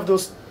 and you have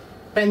those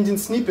pending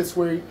snippets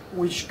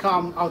which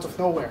come out of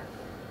nowhere,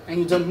 and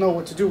you don't know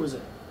what to do with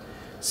it.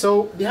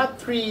 So Behat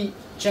 3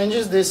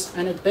 changes this,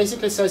 and it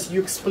basically says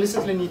you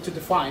explicitly need to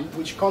define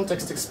which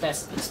context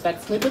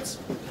expect snippets,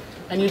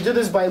 and you do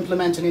this by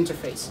implementing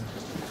interface.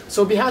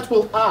 So Behat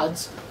will add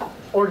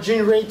or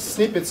generate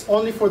snippets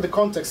only for the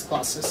context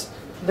classes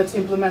that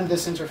implement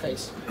this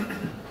interface.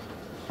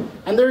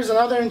 And there is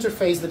another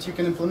interface that you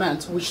can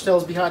implement which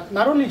tells Behat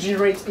not only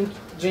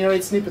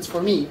generate snippets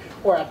for me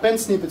or append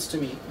snippets to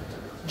me,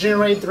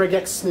 generate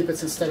regex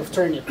snippets instead of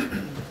turnip,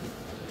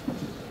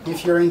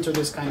 if you're into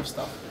this kind of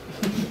stuff.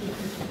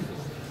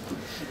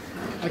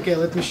 Okay,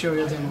 let me show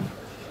you a demo.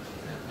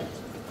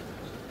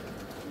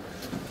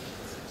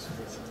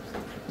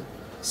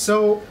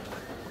 So,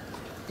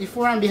 if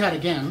we run Behat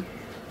again,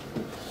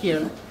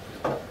 here's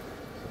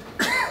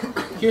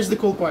the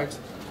cool part.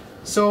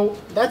 So,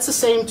 that's the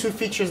same 2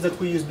 features that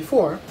we used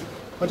before,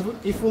 but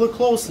if we look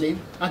closely,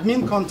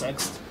 admin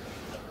context,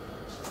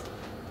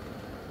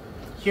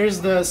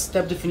 here's the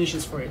step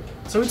definitions for it.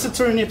 So it's a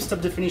turnip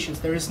step definitions.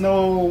 There is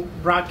no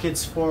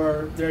brackets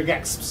for the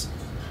regexps.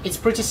 It's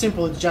pretty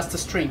simple, it's just a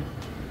string.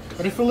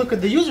 But if we look at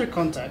the user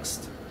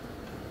context,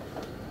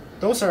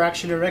 those are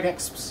actually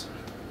regexps.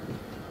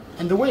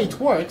 And the way it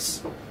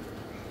works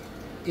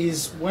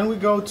is when we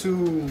go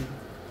to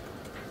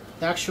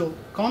the actual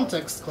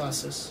context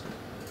classes,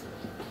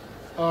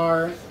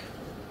 our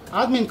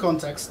admin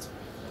context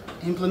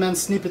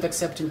implements snippet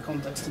accepting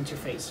context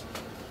interface.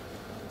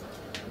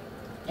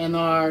 And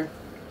our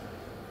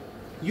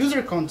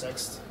user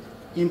context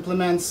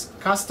implements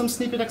custom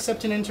snippet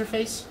accepting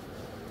interface,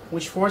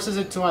 which forces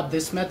it to add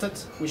this method,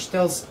 which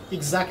tells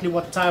exactly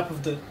what type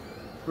of the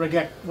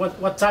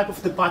what type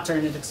of the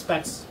pattern it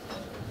expects.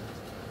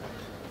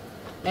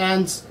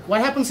 And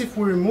what happens if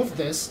we remove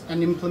this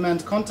and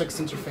implement context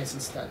interface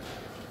instead?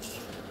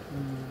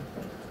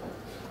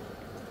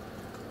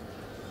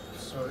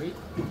 Sorry.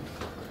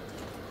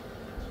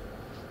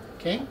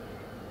 Okay.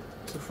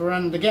 So if we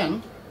run it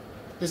again,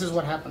 this is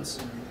what happens.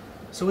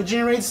 So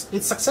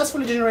it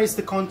successfully generates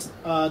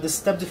the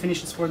step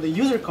definitions for the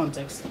user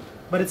context,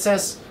 but it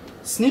says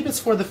snippets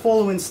for the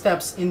following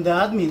steps in the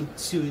admin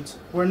suite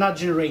were not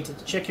generated.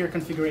 Check your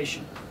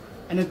configuration.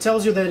 And it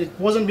tells you that it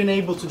wasn't been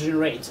able to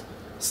generate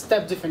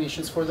step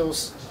definitions for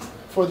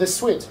this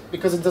suite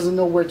because it doesn't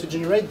know where to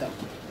generate them.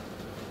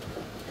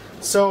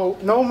 So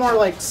no more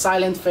like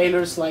silent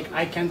failures like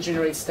I can't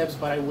generate steps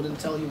but I wouldn't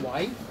tell you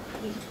why.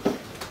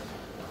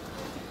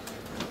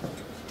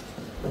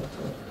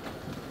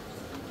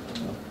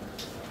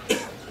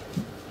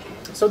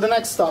 So the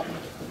next stop,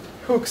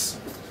 hooks.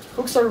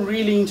 Hooks are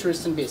really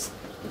interesting beast.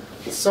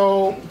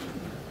 So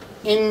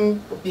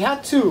in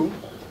Behat 2,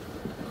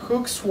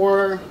 hooks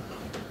were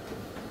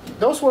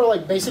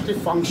like basically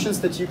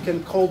functions that you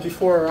can call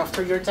before or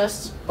after your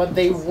tests, but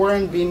they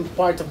weren't being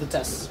part of the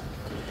tests.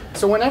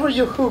 So whenever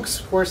your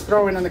hooks were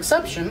throwing an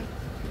exception,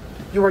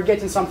 you were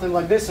getting something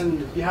like this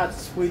and Behat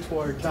suite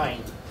were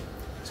dying.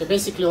 So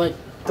basically like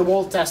the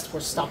whole test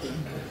was stopping.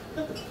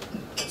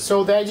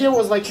 So the idea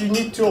was like you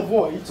need to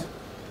avoid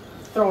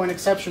throwing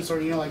exceptions or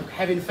like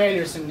having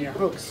failures in your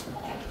hooks.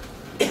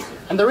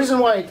 And the reason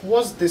why it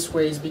was this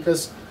way is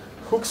because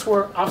hooks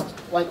were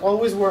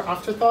always were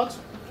afterthought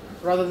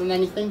rather than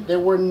anything. They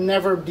were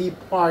never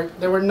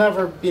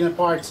been a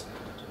part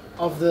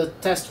of the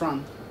test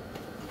run.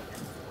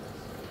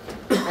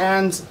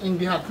 And in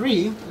Behat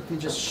 3, let me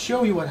just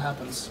show you what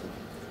happens.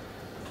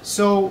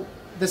 So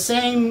the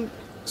same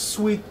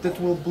suite that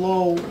will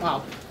blow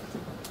up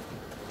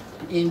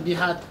in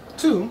Behat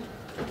 2,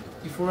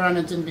 if we run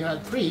it in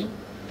Behat 3,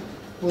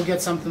 we'll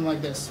get something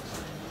like this.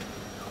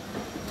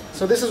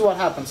 So this is what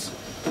happens.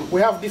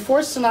 We have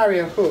before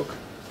scenario hook,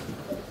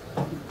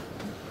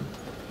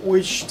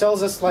 which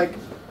tells us like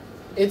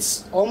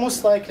it's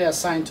almost likely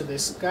assigned to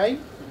this guy,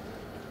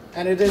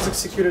 and it is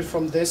executed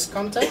from this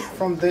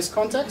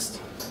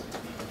context,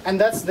 and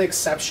that's the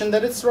exception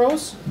that it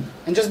throws.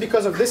 And just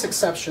because of this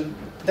exception,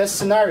 this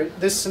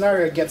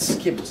scenario gets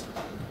skipped,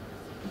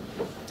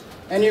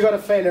 and you got a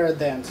failure at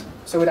the end.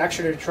 So it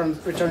actually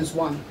returns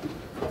 1.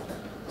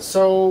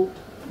 So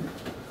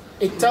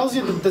it tells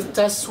you that the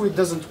test suite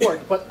doesn't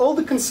work, but all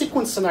the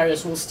consequence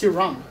scenarios will still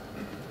run.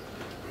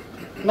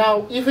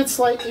 Now, if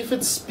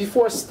it's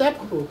before step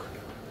hook,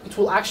 it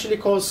will actually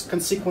cause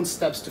consequence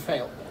steps to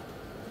fail.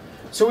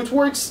 So it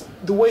works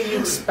the way you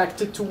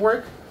expect it to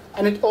work,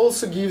 and it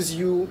also gives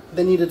you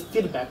the needed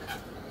feedback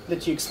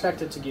that you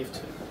expect it to give to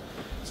you.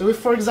 So if,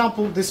 for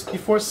example, this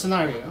before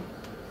scenario,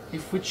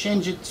 if we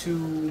change it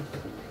to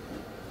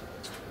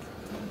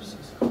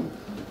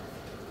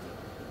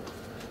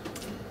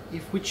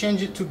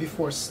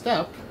before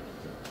step,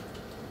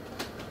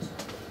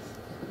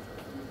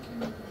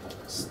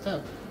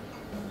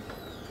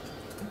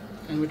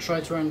 and we try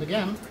to run it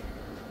again,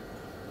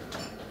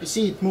 you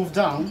see it moved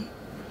down,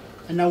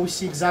 and now we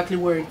see exactly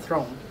where it's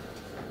thrown.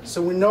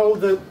 So we know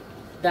the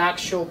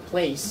actual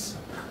place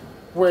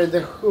where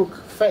the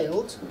hook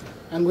failed,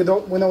 and we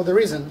know the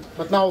reason.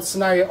 But now the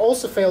scenario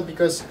also failed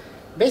because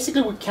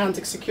basically we can't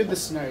execute the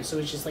scenario. So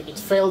it's just like it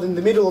failed in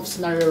the middle of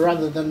scenario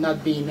rather than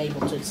not being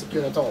able to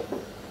execute at all.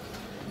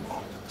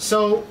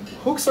 So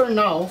hooks are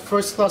now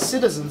first-class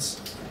citizens,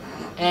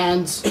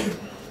 and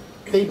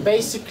they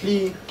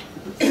basically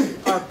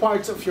are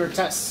part of your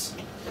tests.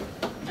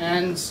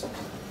 And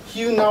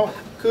you now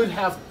could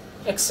have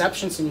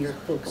exceptions in your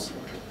hooks,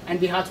 and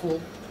Behat will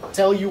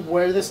tell you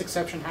where this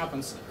exception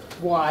happens,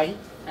 why,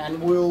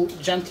 and will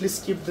gently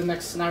skip the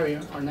next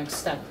scenario or next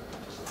step.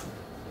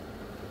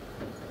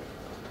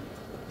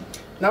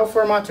 Now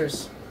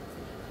formatters.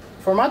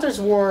 Formatters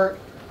were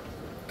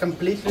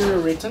completely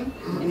rewritten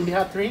in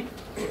Behat 3,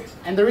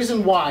 and the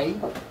reason why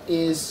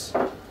is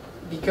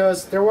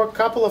because there were a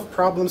couple of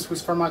problems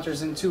with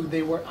formatters in 2.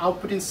 They were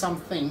outputting some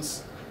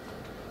things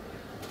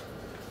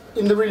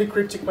in the really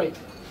cryptic way.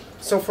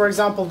 So for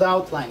example, the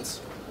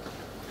outlines.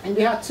 In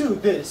Behat 2,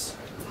 this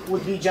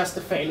would be just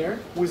a failure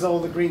with all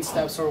the green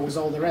steps or with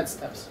all the red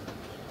steps.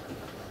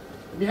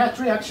 Behat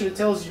 3 actually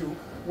tells you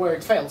where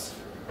it fails.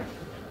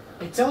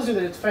 It tells you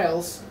that it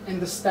fails in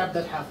the step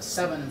that has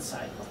 7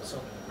 inside,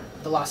 so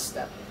the last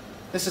step.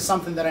 This is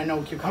something that I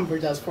know Cucumber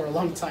does for a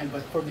long time,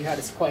 but for Behat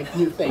it's quite a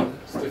new thing.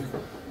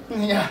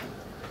 Yeah.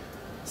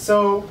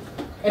 So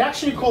it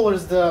actually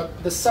colors the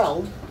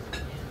cell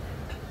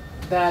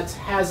that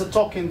has a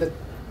token that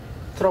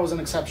throws an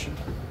exception.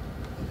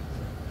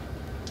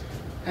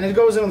 And it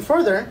goes even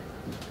further.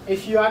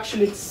 If you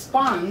actually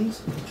expand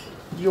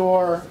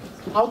your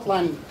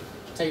outline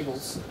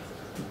tables,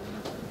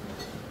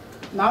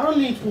 not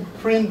only it will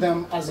print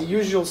them as the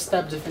usual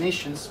step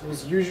definitions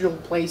with usual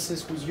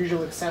places, with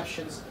usual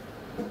exceptions,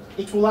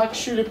 it will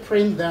actually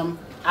print them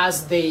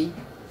as they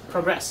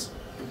progress.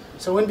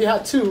 So in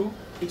Behat 2,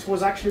 it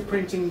was actually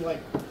printing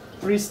like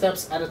 3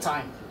 steps at a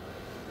time.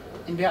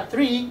 In Behat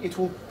 3, it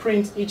will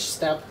print each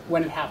step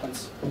when it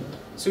happens.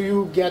 So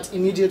you get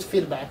immediate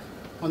feedback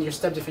on your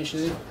step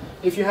definitions.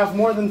 If you have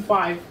more than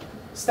 5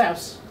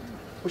 steps,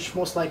 which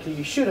most likely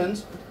you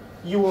shouldn't,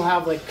 you will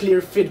have like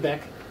clear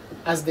feedback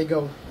as they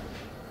go.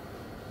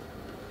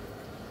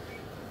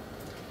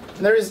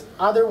 And there is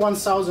other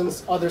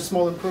 1,000 other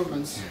small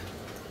improvements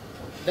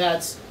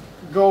that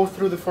go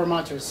through the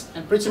formatters.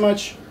 And pretty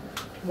much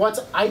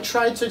what I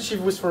try to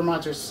achieve with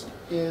formatters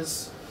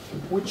is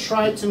we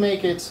try to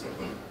make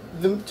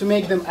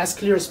them as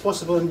clear as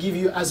possible and give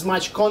you as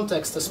much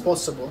context as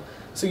possible,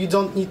 so you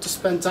don't need to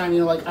spend time,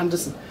 like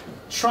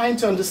trying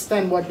to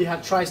understand what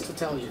Behat tries to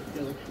tell you.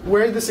 Like,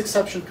 where this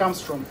exception comes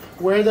from,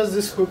 where does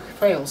this hook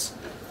fails.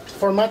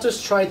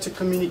 Formatters try to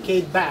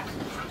communicate back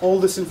all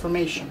this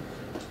information.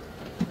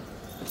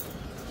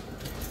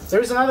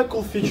 There is another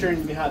cool feature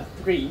in Behat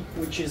 3,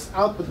 which is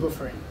output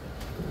buffering.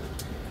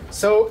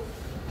 So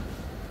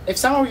if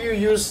some of you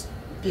use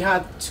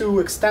Behat 2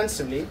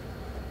 extensively,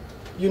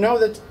 you know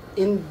that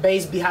in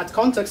base Behat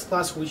context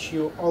class, which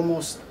you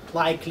almost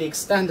likely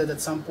extended at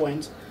some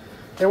point,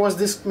 there was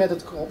this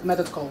method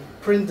called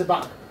print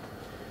debug.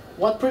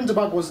 What print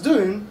debug was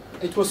doing,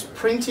 it was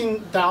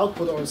printing the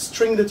output or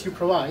string that you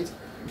provide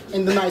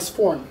in the nice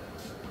form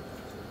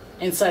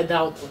inside the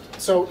output.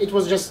 So it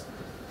was just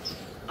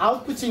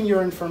outputting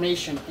your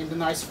information in the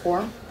nice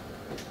form,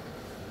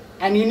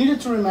 and you needed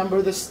to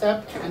remember this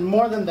step, and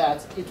more than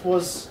that, it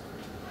was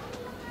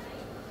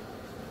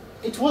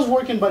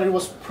working, but it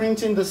was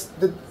printing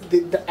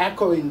the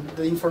echoing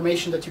the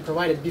information that you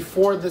provided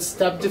before the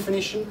step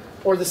definition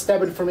or the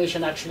step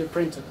information actually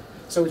printed.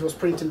 So it was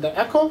printing the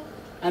echo,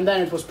 and then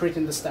it was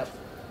printing the step,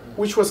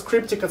 which was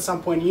cryptic at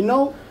some point.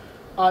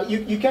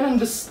 you can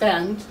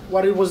understand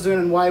what it was doing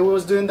and why it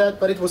was doing that,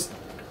 but it was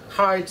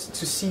hard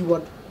to see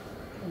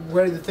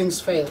where the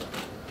things failed.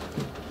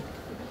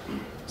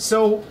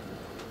 So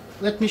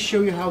let me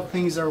show you how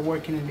things are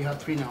working in Behat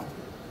 3 now.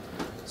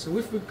 So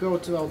if we go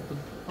to output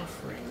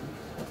buffering,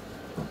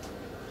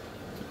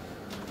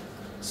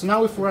 so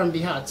now if we run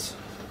Behat,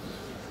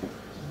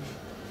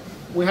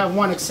 we have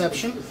one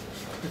exception.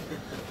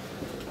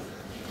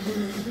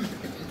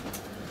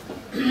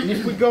 And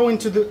if we go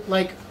into the,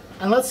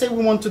 and let's say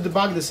we want to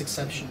debug this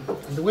exception.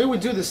 And the way we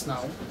do this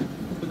now,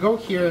 we go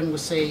here and we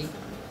say,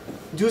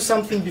 do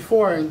something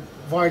before and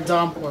var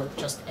dump or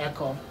just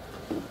echo.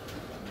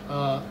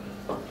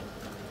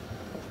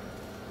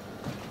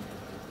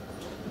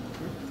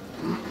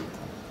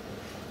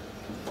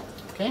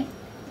 Okay.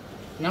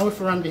 Now if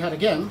we run Behat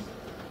again,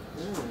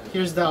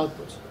 here's the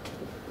output.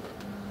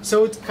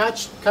 So it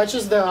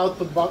catches the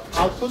output,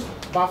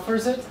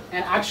 buffers it,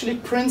 and actually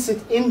prints it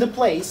in the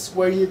place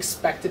where you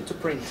expect it to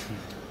print.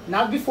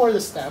 Not before the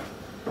step,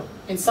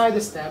 inside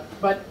the step,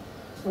 but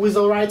with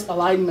the right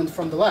alignment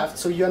from the left,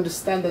 so you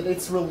understand that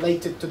it's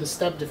related to the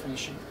step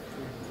definition.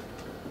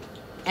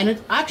 And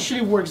it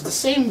actually works the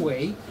same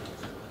way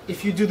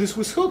if you do this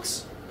with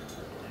hooks.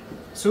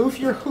 So if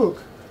your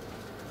hook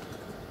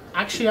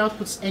actually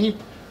outputs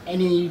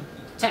any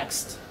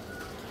text,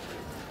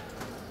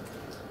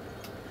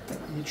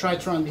 and you try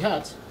to run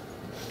Behat,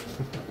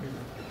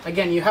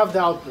 again you have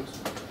the output.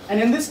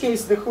 And in this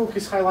case the hook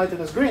is highlighted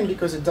as green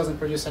because it doesn't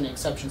produce any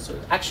exceptions. So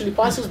it actually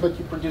passes, but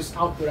you produce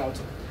output out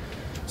of it.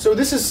 So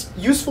this is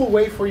a useful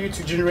way for you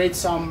to generate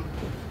some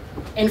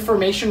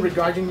information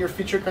regarding your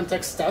feature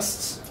context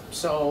tests.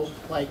 So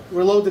like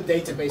reload the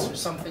database or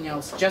something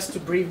else, just to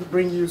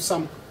bring you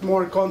some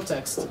more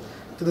context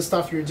to the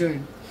stuff you're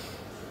doing.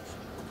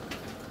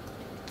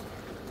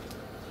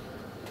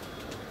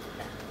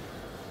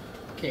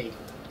 Okay.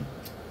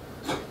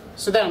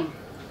 So then,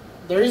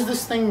 there is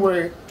this thing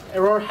where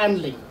error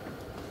handling.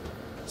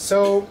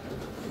 So,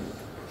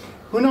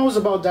 who knows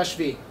about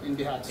 -v in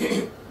Behat?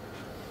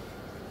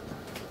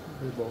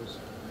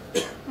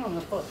 Oh,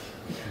 no problem.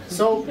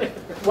 So,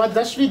 what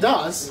 -v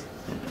does,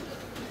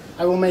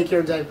 I will make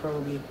your day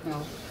probably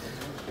now.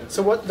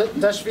 So what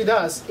 -v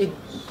does, it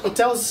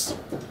tells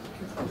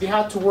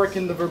Behat to work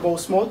in the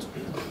verbose mode.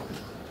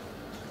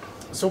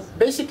 So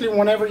basically,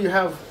 whenever you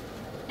have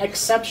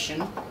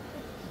exception,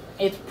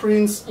 it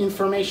prints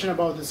information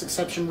about this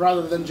exception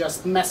rather than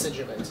just message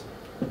of it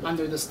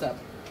under the step.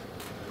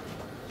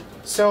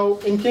 So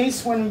in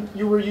case when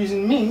you were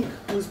using Mink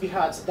with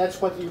Behat,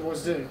 that's what it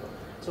was doing.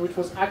 So it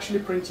was actually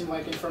printing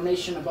like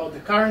information about the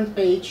current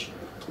page,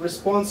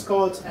 response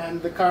code,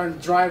 and the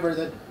current driver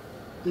that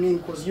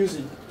Mink was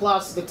using,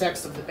 plus the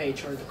text of the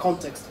page or the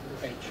context of the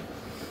page.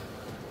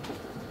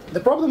 The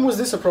problem with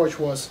this approach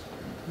was,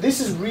 this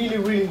is really,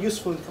 really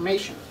useful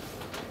information.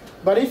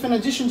 But if in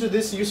addition to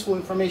this useful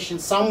information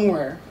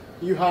somewhere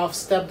you have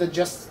step that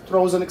just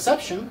throws an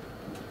exception,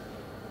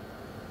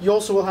 you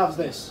also will have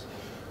this,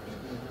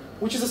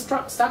 which is a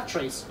stack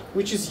trace,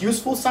 which is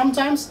useful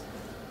sometimes,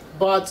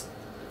 but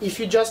if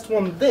you just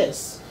want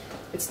this,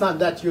 it's not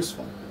that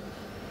useful.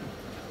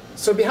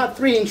 So Behat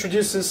 3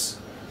 introduces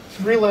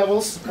 3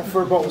 levels of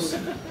verbose.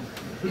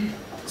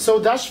 So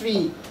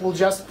 -v will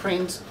just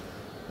print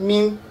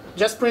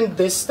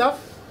this stuff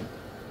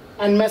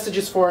and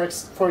messages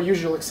for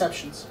usual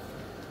exceptions.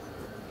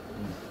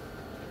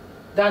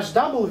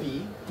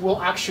 -w will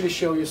actually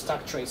show you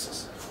stack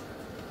traces.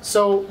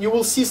 So you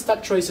will see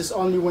stack traces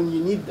only when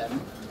you need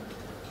them,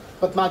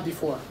 but not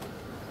before.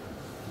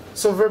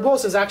 So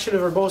verbose is actually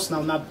verbose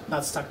now,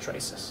 not stack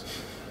traces.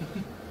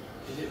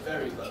 Is it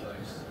very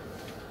verbose?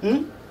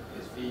 Is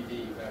VV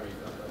very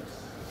verbose?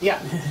 Yeah.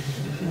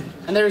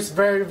 And there is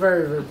very,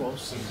 very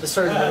verbose, the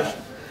third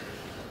version.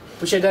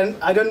 Which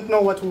I don't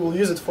know what we will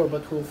use it for,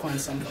 but we'll find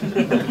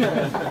something.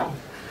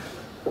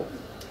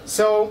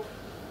 So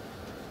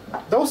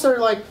those are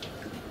like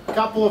a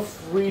couple of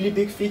really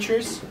big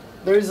features.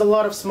 There is a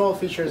lot of small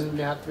features in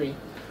Behat 3.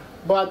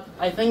 But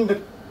I think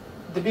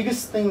the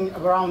biggest thing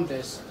around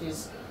this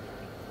is,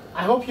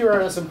 I hope you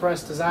are as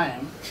impressed as I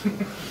am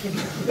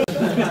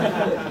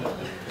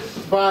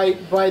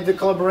by the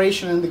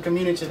collaboration and the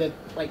community that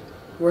like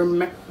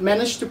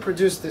managed to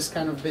produce this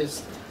kind of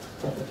biz.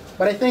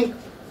 But I think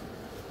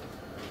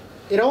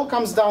it all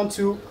comes down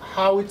to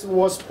how it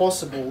was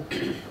possible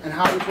and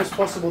how it was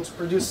possible to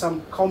produce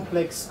some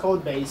complex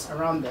code base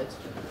around it.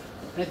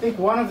 And I think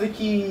one of the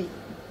key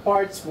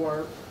parts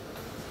were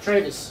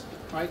Travis,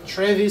 right?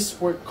 Travis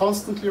were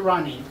constantly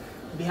running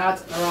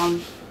Behat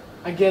around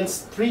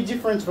against 3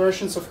 different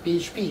versions of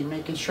PHP,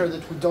 making sure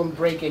that we don't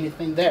break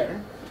anything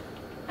there,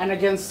 and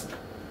against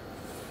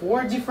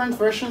 4 different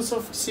versions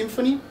of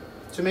Symfony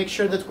to make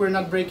sure that we're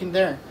not breaking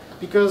there.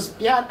 Because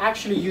Behat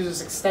actually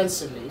uses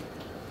extensively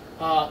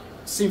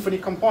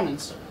Symfony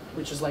components,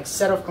 which is like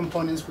set of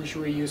components which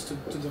we use to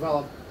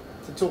develop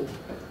the tool.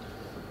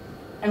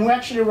 And we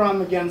actually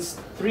run against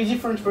 3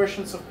 different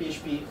versions of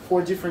PHP,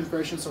 4 different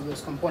versions of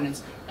those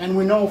components, and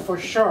we know for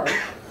sure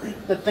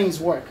that things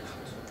work.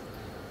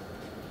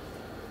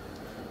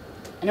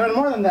 And even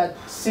more than that,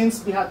 since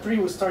Behat 3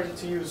 we started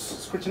to use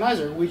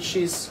Scrutinizer, which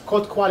is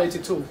code quality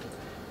tool.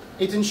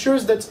 It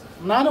ensures that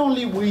not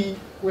only we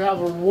have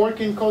a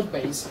working code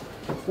base,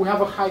 we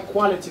have a high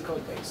quality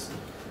code base.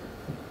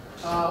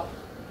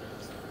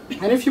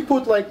 And if you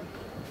put like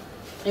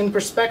in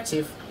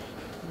perspective,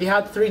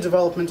 Behat 3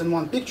 development in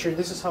one picture,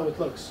 this is how it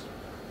looks.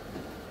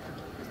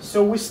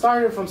 So we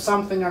started from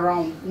something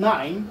around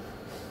 9,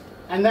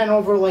 and then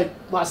over like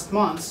last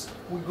months,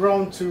 we've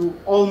grown to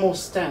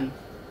almost 10,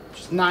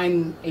 which is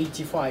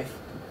 985.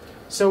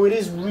 So it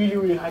is really,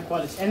 really high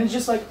quality. And it's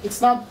just like, it's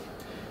not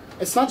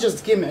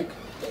just gimmick,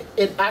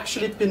 it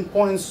actually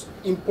pinpoints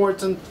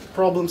important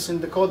problems in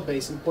the code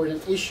base,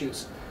 important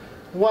issues.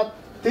 What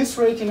this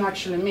rating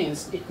actually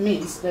means, it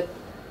means that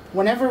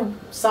whenever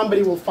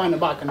somebody will find a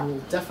bug, and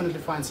we'll definitely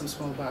find some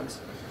small bugs,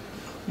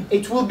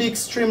 it will be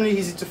extremely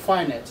easy to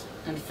find it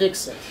and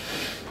fix it.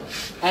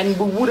 And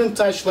we wouldn't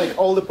touch like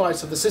all the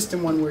parts of the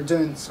system when we're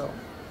doing so.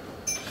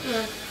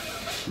 Yeah.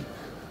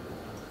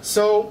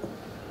 So,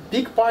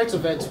 big part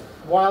of it,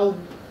 while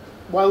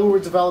we were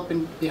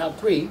developing Behat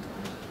 3,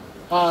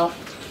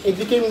 it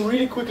became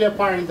really quickly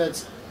apparent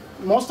that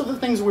most of the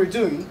things we're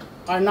doing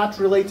are not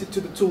related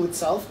to the tool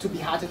itself, to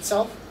Behat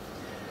itself,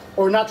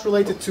 or not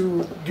related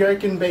to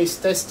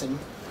Gherkin-based testing.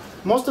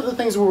 Most of the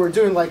things we were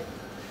doing, like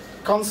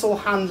console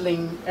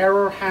handling,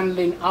 error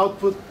handling,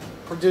 output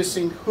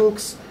producing,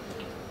 hooks,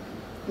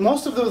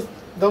 most of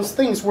those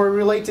things were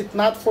related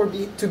not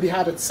to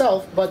Behat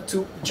itself, but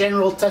to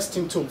general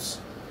testing tools.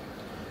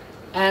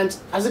 And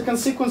as a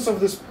consequence of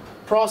this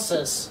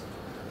process,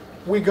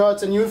 we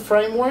got a new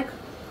framework,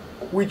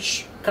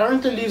 which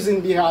currently lives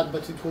in Behat,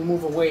 but it will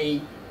move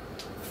away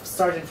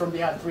starting from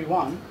Behat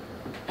 3.1.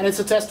 And it's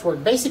a test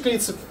work. Basically,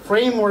 it's a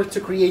framework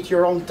to create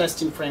your own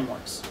testing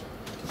frameworks.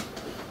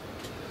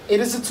 It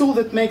is a tool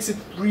that makes it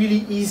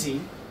really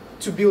easy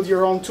to build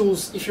your own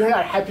tools if you're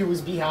not happy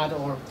with Behat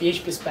or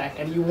PHP spec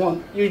and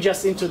you're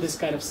just into this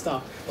kind of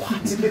stuff.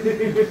 What?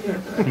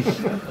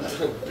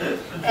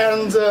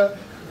 And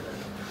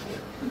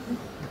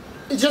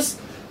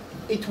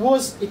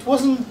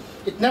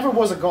it never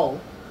was a goal.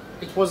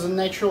 It was a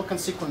natural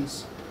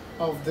consequence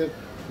of the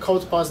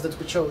code path that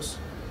we chose.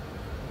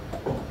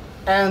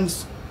 And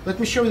let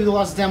me show you the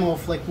last demo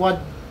of like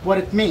what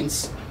it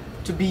means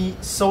to be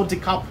so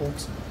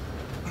decoupled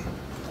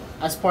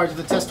as part of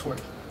the test work.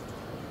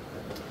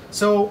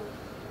 So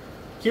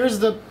here's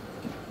the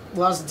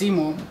last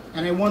demo,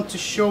 and I want to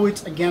show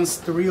it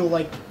against the real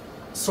like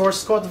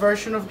source code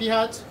version of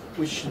Behat,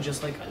 which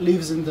just like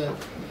lives in the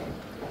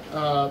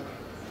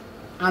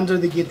under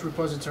the Git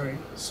repository.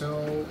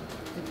 So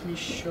let me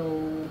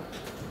show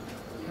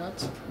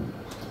Behat.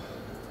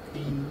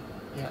 Clean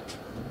Behat.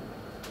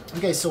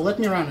 Okay, so let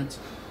me run it.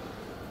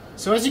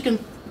 So as you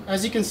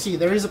can see,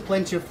 there is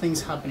plenty of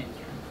things happening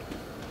here.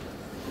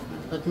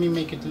 Let me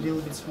make it a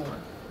little bit smaller.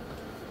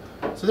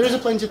 So there is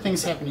plenty of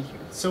things happening here.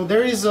 So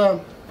there is a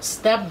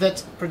step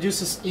that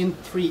produces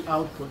int3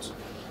 output.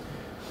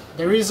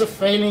 There is a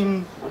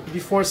failing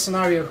before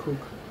scenario hook.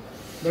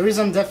 There is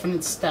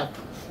indefinite step,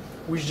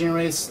 which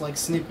generates like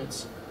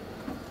snippets.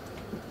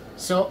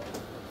 So,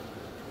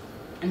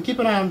 and keep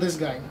an eye on this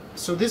guy.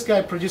 So this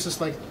guy produces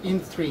like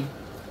int3.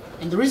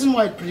 And the reason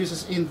why it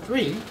produces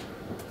int3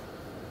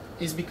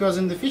 is because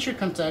in the feature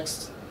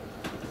context,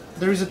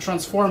 there is a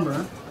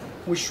transformer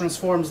which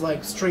transforms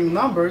like string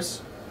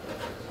numbers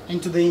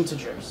into the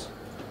integers.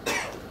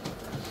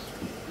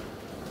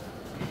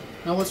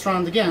 Now let's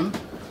run it again.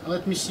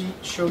 Let me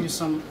show you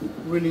some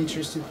really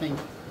interesting thing.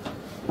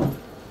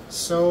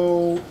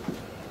 So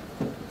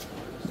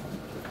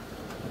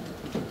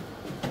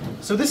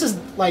this is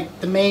like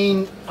the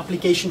main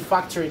application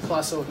factory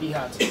class of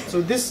Behat.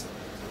 So this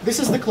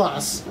is the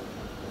class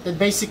that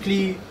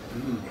basically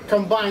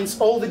combines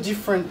all the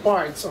different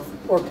parts of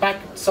or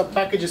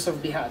sub-packages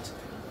of Behat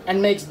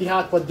and makes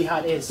Behat what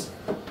Behat is.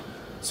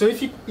 So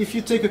if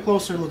you take a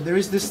closer look, there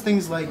is these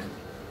things like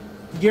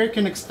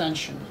Gherkin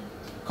extension,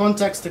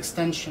 context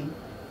extension,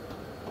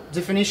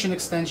 definition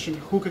extension,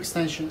 hook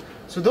extension.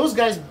 So those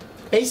guys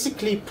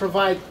basically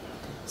provide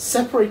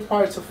separate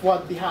parts of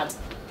what Behat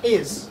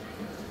is.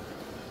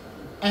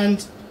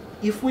 And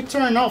if we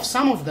turn off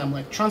some of them,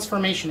 like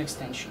transformation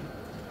extension,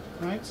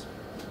 right?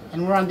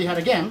 And we run Behat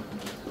again,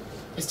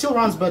 it still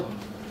runs, but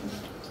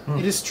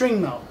it is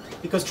string now,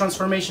 because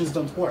transformations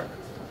don't work.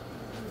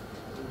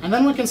 And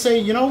then we can say,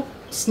 you know,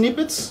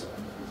 snippets,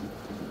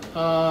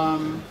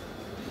 don't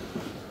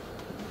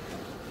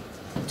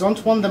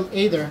want them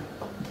either.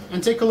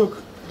 And take a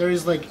look, there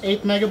is like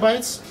 8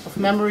 megabytes of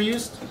memory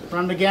used,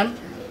 run again.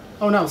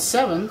 Oh no,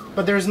 7,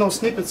 but there is no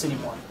snippets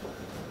anymore.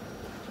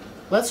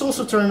 Let's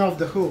also turn off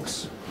the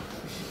hooks.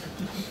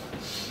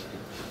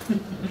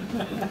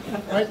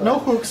 Right, no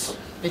hooks,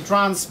 it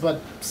runs, but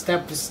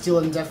step is still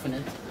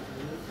indefinite.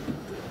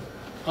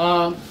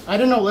 I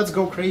don't know, let's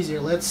go crazier.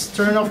 Let's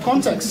turn off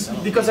context.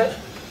 Because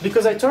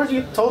I told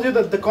you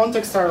that the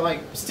contexts are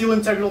like still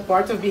integral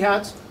part of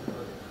Behat.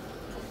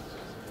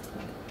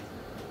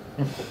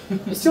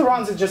 It still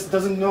runs, it just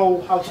doesn't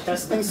know how to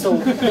test things, so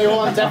they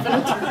all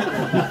indefinite.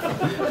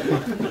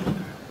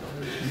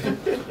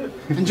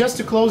 And just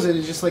to close it,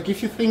 it's just like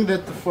if you think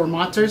that the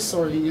formatters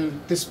or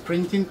this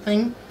printing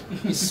thing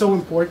is so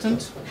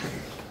important.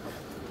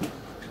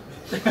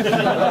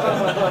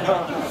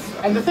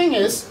 And the thing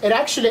is, it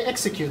actually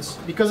executes,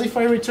 because if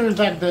I return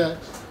back the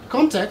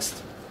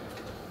context,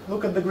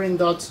 look at the green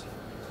dot,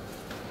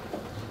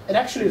 it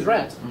actually is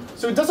red.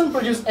 So it doesn't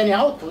produce any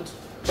output,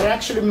 but it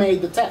actually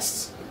made the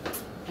tests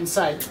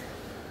inside.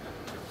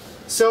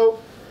 So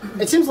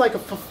it seems like a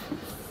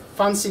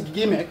fancy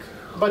gimmick,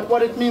 but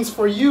what it means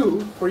for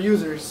you, for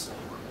users,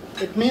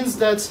 it means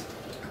that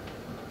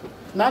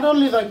not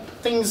only like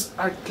things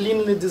are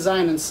cleanly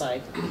designed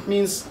inside, it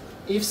means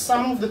if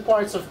some of the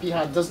parts of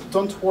Behat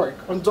don't work,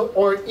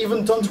 or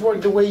even don't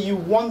work the way you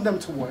want them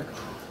to work,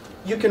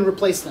 you can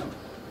replace them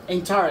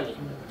entirely.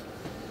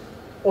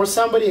 Or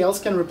somebody else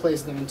can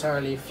replace them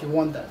entirely if you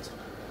want that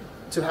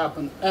to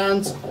happen.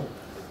 And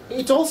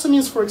it also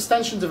means for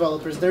extension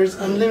developers, there's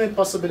unlimited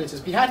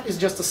possibilities. Behat is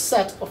just a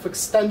set of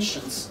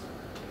extensions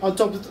on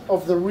top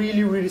of the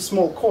really, really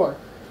small core.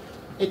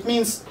 It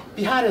means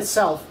Behat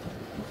itself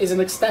is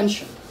an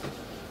extension.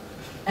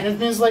 And it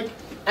means like,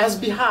 as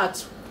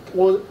Behat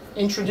will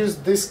introduce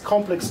this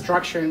complex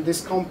structure and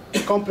this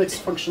complex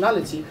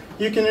functionality,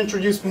 you can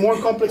introduce more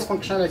complex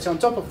functionality on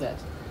top of that.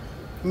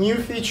 New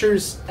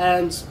features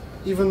and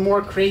even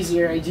more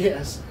crazier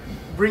ideas,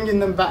 bringing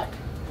them back.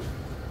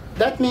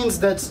 That means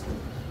that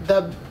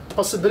the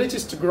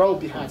possibilities to grow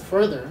Behat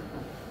further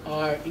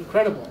are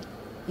incredible.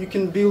 You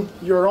can build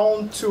your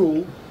own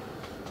tool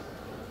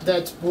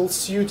that will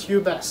suit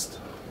you best,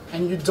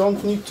 and you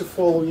don't need to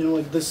follow,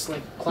 like this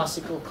like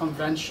classical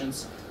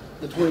conventions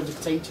that we're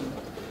dictating.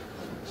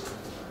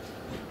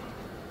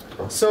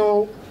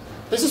 So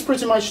this is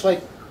pretty much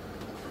like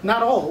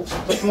not all,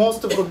 but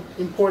most of the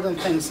important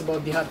things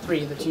about Behat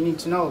 3 that you need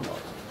to know about.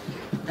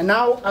 And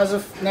now, as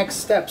of next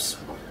steps.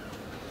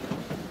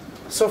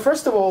 So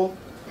first of all,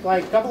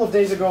 like a couple of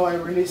days ago, I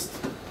released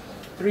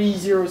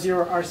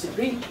 3.0.0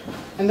 RC3,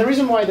 and the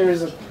reason why there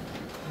is a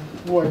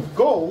word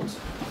gold,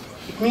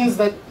 it means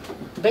that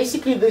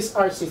basically this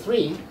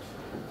RC3,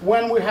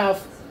 when we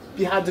have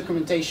Behat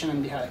documentation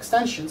and Behat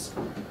extensions,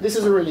 this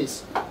is a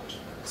release.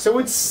 So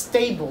it's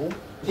stable,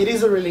 it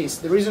is a release.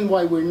 The reason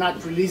why we're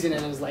not releasing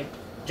it as like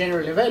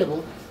generally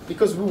available,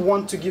 because we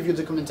want to give you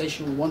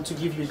documentation, we want to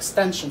give you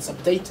extensions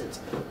updated,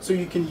 so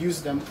you can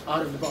use them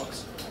out of the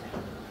box.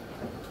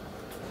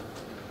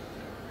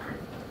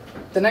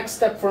 The next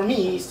step for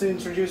me is to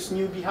introduce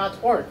new Behat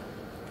org.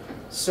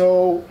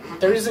 So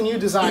there is a new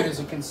design, as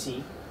you can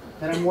see,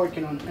 that I'm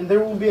working on, and there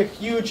will be a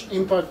huge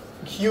impact,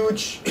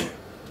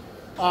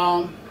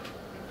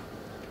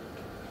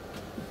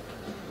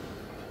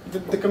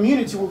 the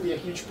community will be a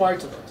huge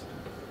part of it.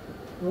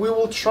 We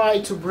will try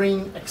to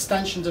bring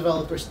extension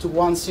developers to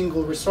one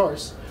single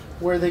resource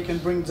where they can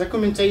bring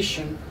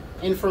documentation,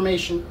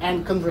 information,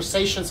 and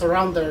conversations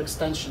around their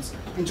extensions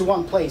into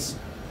one place.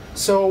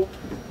 So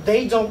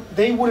they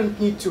wouldn't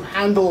need to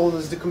handle all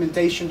those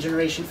documentation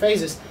generation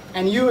phases,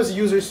 and you as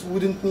users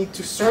wouldn't need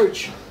to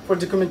search for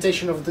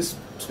documentation of this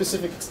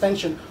specific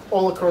extension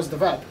all across the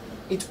web.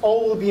 It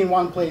all will be in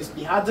one place,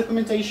 Behat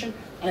documentation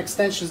and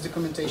extensions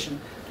documentation.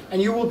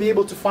 And you will be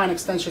able to find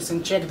extensions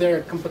and check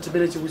their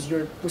compatibility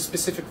with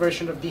specific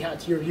version of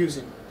Behat you're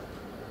using.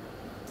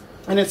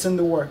 And it's in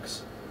the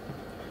works.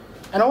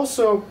 And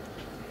also,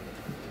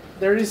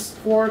 there is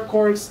 4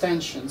 core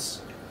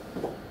extensions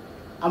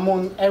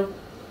among a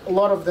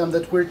lot of them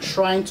that we're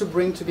trying to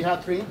bring to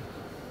Behat 3.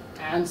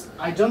 And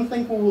I don't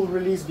think we will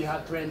release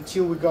Behat 3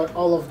 until we got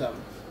all of them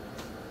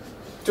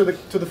to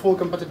the full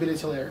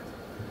compatibility layer.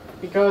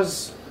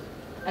 Because,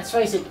 let's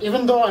face it,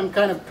 even though I'm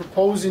kind of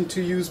proposing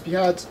to use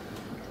Behat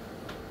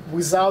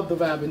without the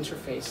web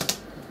interface,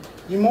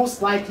 you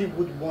most likely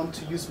would want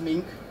to use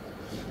Mink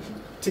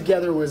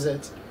together with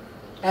it.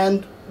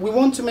 And we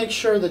want to make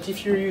sure that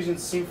if you're using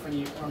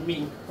Symfony or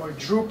Mink or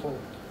Drupal,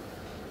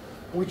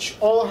 which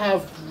all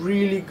have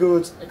really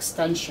good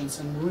extensions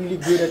and really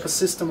good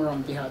ecosystem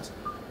around Behat,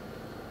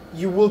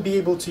 you will be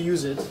able to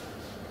use it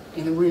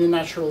in a really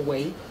natural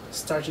way,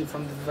 starting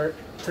from the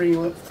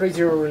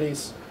 3.0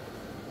 release.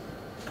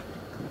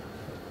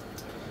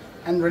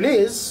 And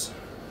release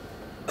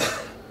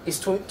is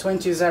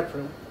 20th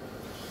April.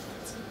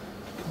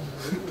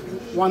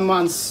 1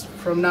 month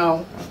from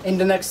now, in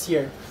the next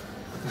year.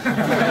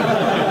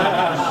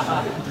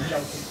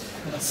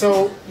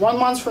 So 1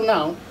 month from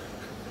now,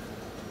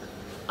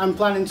 I'm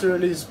planning to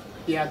release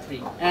Behat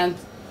 3. And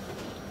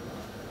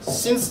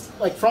since,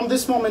 like, from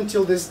this moment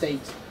till this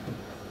date,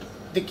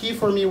 the key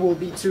for me will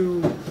be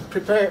to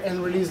prepare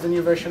and release the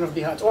new version of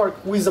Behat org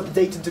with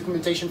updated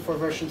documentation for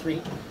version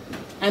 3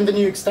 and the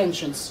new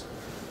extensions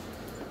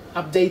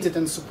updated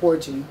and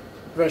supporting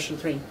version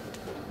 3.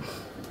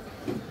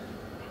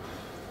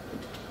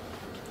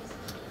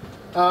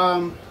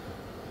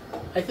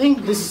 I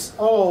think this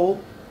all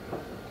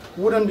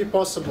wouldn't be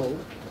possible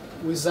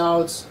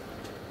without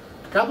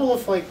a couple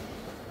of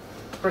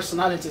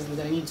personalities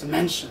that I need to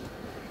mention.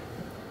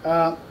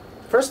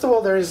 First of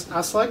all, there is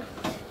Aslak,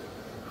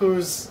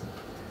 who's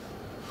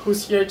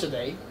here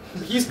today.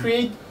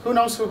 Who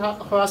knows who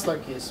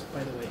Aslak is,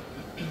 by the way?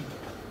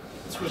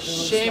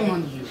 Shame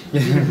on you.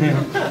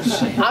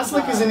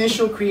 Aslak is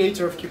initial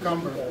creator of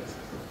Cucumber.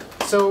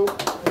 So,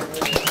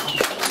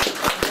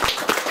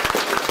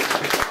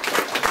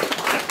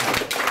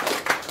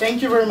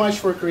 thank you very much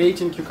for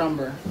creating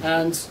Cucumber.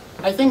 And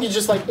I think it's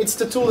just like, it's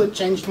the tool that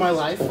changed my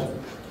life.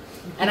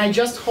 And I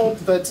just hope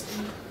that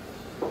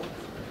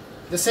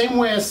the same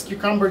way as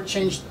Cucumber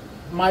changed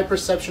my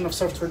perception of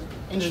software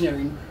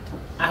engineering,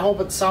 I hope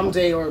that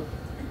someday or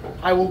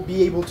I will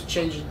be able to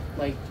change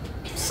like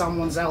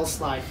someone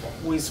else's life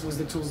with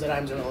the tools that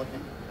I'm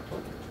developing.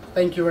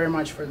 Thank you very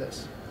much for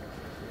this.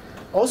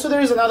 Also,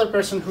 there is another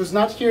person who's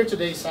not here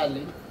today,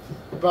 sadly,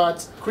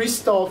 but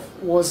Christoph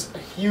was a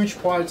huge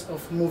part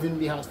of moving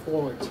Behat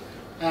forward.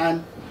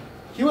 And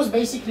he was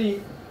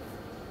basically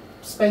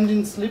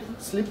spending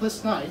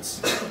sleepless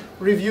nights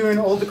reviewing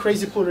all the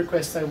crazy pull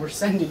requests I was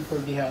sending for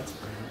Behat.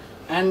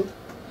 And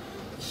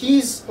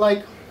he's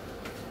like,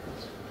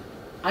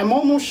 I'm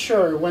almost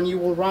sure when you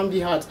will run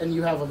Behat and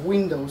you have a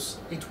Windows,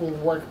 it will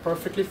work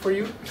perfectly for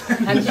you.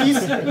 And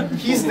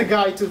he's the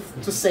guy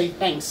to say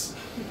thanks.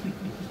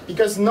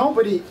 Because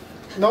nobody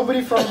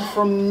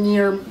from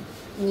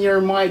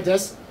near my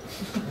desk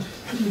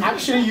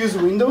actually use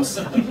Windows.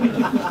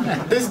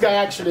 This guy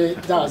actually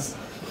does.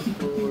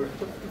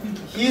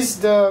 He's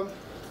the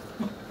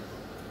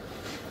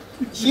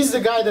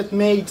guy that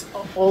made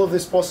all of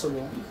this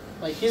possible.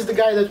 Like, he's the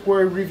guy that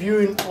were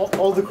reviewing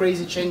all the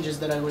crazy changes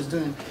that I was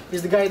doing.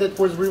 He's the guy that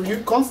was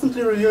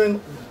constantly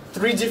reviewing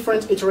 3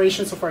 different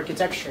iterations of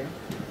architecture.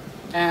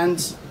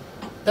 And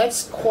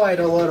that's quite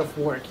a lot of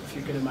work, if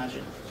you can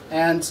imagine.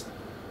 And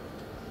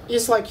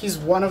it's like he's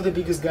one of the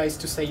biggest guys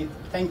to say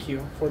thank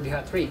you for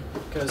Behat 3,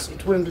 because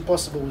it wouldn't be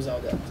possible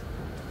without that.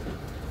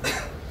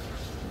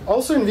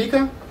 Also in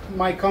Vika,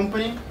 my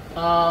company,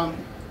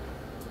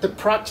 the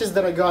practice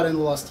that I got in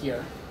the last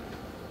year,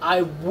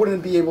 I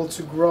wouldn't be able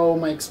to grow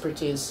my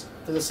expertise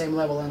to the same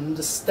level and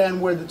understand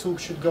where the tool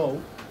should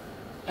go.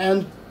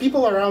 And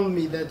people around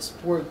me that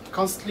were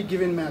constantly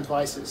giving me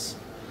advices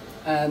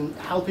and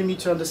helping me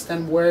to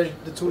understand where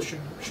the tool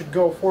should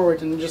go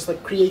forward, and just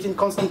like creating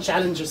constant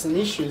challenges and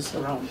issues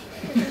around.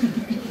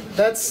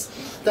 That's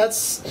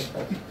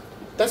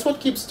what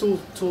keeps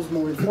tools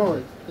moving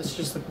forward. It's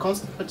just a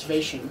constant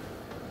motivation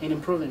in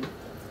improving.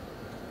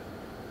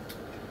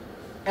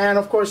 And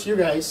of course you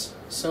guys,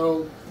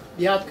 so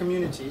Behat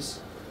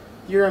communities,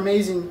 you're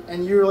amazing,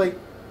 and you're like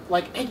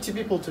 80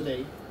 people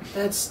today.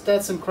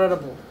 That's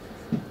incredible.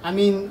 I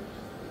mean,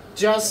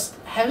 just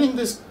having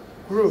this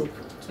group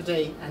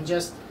today and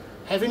just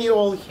having you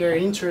all here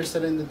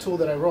interested in the tool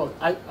that I wrote,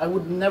 I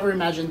would never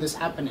imagine this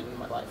happening in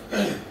my life.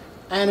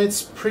 And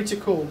it's pretty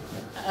cool.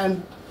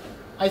 And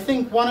I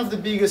think one of the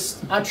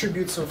biggest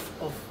attributes of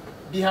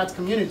Behat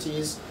community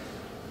is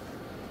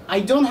I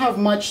don't have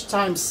much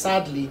time,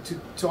 sadly,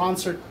 to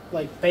answer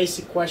like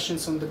basic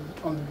questions on the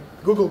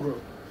Google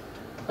group.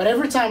 But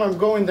every time I'm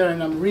going there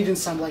and I'm reading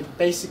some like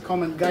basic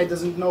comment, guy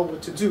doesn't know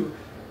what to do,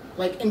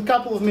 like in a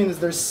couple of minutes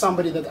there's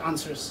somebody that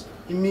answers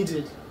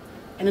immediately.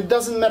 And it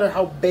doesn't matter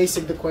how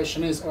basic the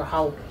question is or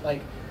how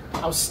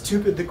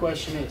stupid the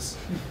question is.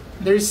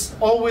 There's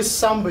always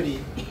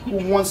somebody who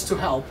wants to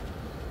help,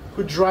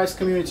 who drives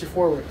community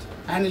forward.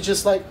 And it's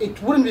just like,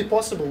 it wouldn't be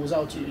possible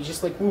without you. It's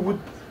just like we would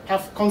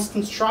have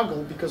constant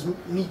struggle because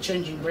me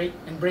changing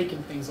and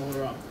breaking things all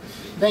around.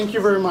 Thank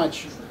you very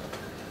much.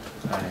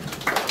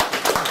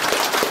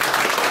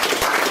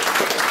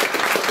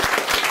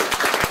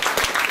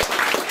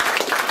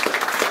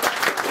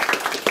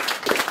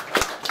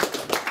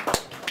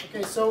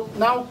 Okay, so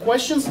now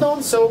questions though.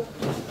 So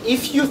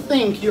if you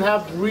think you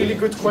have really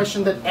good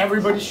question that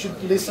everybody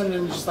should listen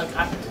and just like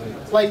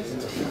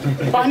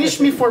punish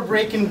me for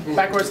breaking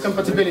backwards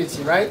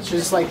compatibility, right?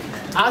 Just like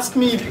ask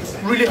me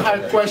really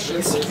hard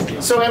questions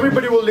so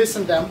everybody will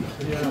listen them.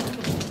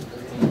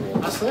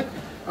 Aslak?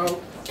 Oh.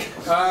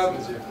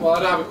 Well, I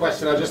don't have a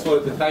question. I just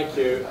wanted to thank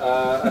you.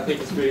 I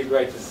think it's really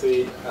great to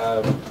see.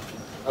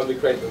 I'm the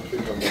creator of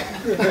Cucumber.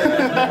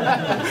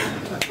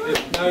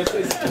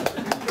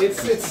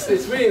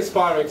 It's really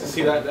inspiring to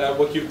see that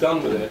what you've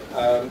done with it.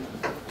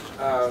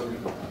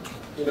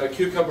 You know,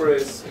 Cucumber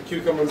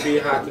and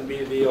Behat and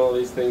BD, all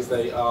these things,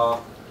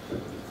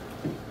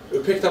 we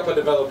picked up by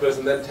developers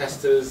and then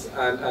testers,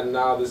 and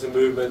now there's a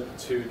movement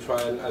to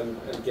try and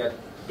get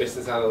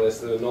business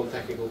analysts and the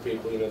non-technical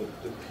people, you know,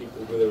 the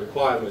people with the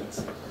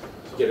requirements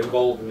to get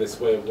involved in this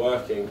way of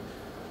working.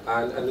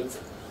 And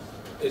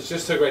it's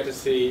just so great to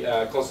see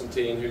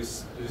Konstantin,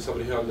 who's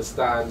somebody who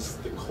understands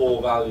the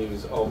core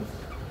values of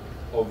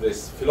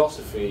this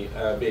philosophy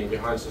being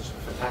behind such a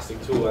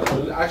fantastic tool. And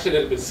I'm actually a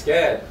little bit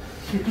scared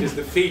because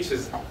the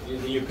features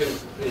you put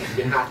into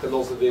Behat and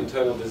also the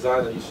internal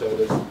design that you showed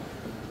us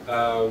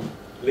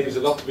leaves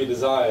a lot to be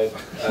desired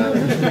for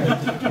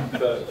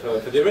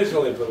the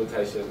original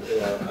implementation. You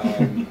know,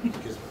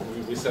 because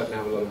we certainly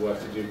have a lot of work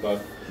to do,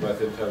 both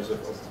in terms of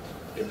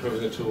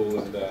improving the tool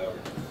and.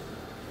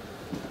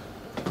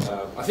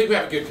 I think we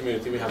have a good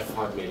community. We have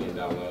 5 million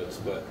downloads,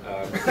 but.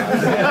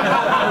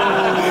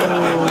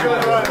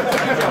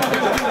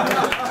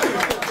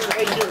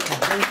 Thank you.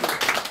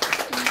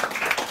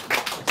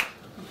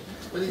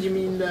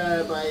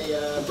 by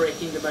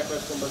breaking the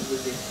backwards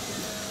compatibility.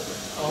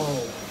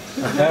 Oh.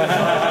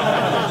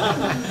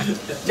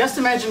 Just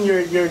imagine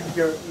your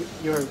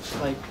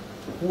like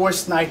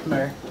worst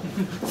nightmare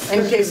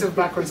in case of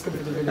backwards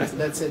compatibility.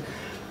 That's it.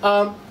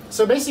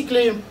 So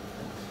basically,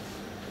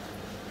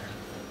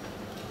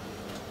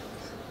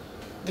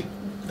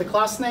 the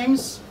class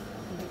names,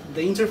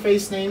 the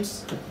interface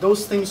names,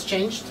 those things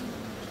changed,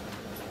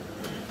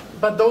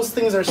 but those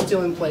things are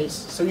still in place.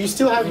 So you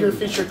still have your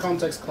feature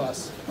context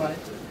class, right?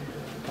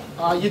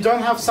 You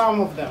don't have some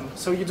of them.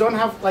 So you don't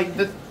have like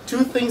the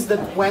two things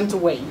that went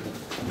away.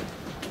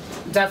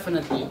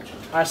 Definitely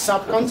are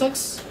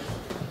subcontexts,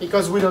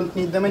 because we don't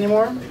need them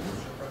anymore,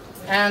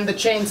 and the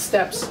chain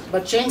steps.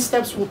 But chain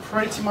steps will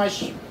pretty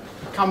much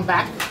come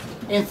back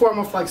in form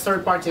of like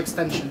third-party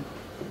extension.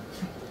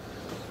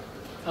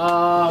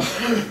 Other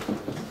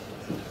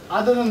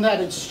than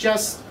that, it's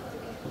just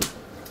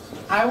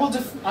I will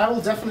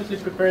definitely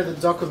prepare the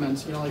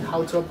document, you know, like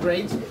how to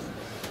upgrade.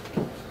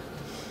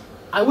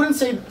 I wouldn't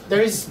say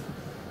there is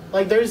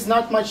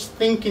not much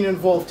thinking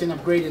involved in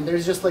upgrading.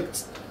 There's just like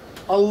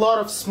a lot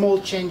of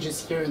small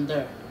changes here and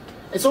there.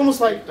 It's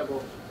almost like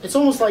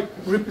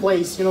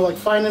replace, you know, like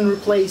find and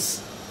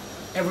replace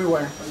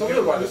everywhere. Are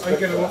you going to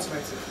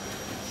automate it?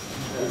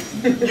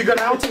 You're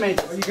gonna automate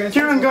it.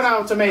 Kieran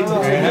gonna automate it.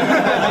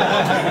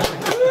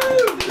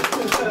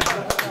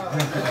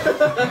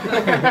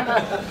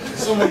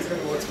 Someone's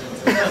going to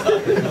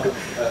automate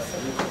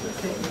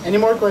it. Any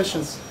more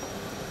questions?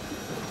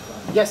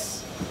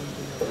 Yes.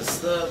 Is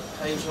the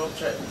page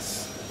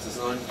objects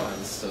design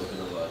plan still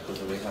going to work, or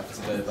do we have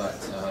to go back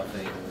to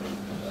having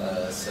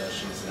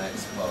assertions and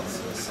XPaths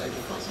for the sake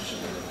of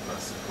functioning in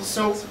massive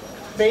So,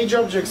 page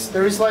objects,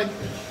 there is like,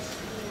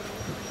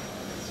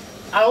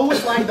 I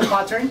always like the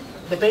pattern.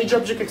 The page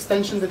object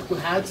extension that we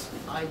had,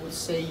 I would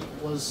say,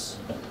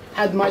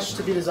 had much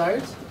to be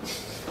desired.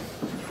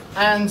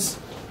 And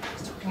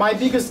my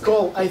biggest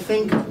goal, I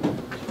think,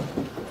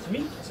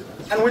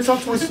 and we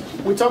talked with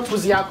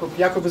Jakub.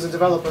 Jakub is a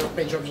developer of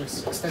page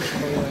objects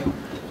extension, by the way.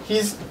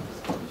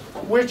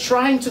 We're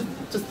trying to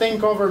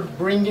think over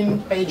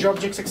bringing page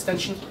objects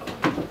extension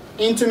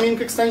into Mink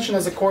extension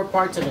as a core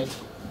part of it.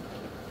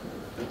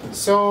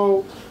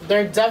 So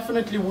there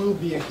definitely will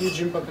be a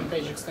huge impact on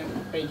page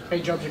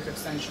object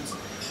extensions.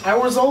 I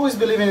was always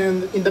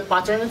believing in the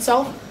pattern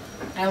itself,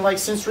 and like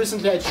since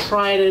recently I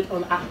tried it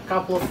on a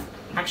couple of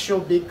actual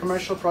big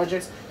commercial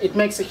projects, it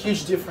makes a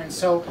huge difference.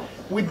 So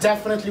we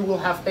definitely will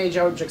have page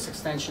objects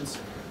extensions.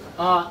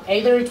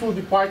 Either it will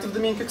be part of the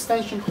Mink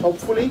extension,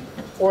 hopefully,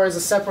 or as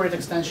a separate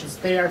extensions.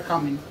 They are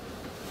coming.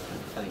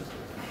 Thank you.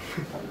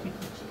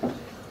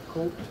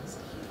 Cool.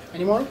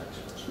 Any more?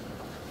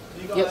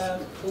 You got Yes. a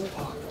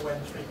ballpark for when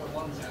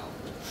 3.1's out?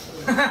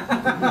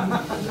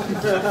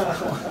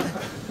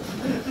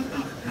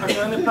 Are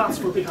there any plans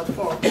for Behat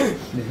 4?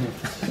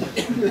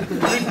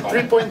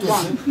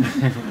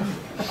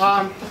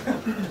 3.1.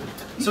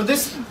 So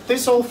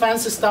this whole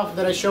fancy stuff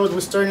that I showed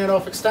with turning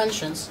off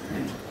extensions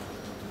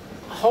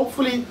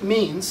hopefully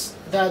means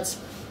that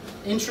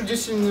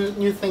introducing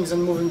new things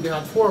and moving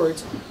Behat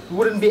forward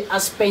wouldn't be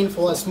as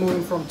painful as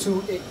moving from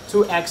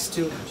 2x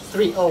to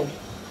 3.0.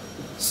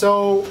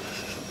 So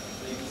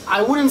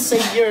I wouldn't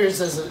say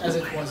years as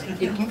it was.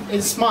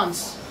 It's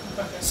months.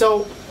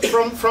 So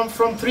from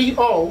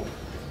 3.0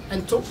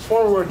 and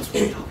forward,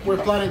 we're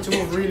planning to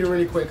move really,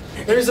 really quick.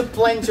 There is a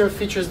plenty of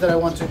features that I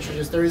want to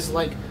introduce. There is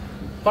like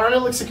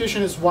parallel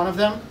execution is one of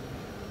them,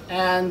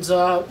 and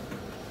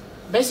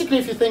basically,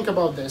 if you think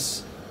about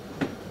this,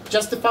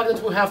 just the fact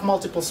that we have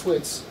multiple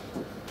suites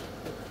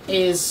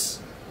is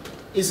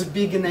a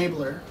big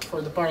enabler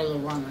for the parallel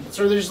runner.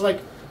 So there's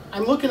like,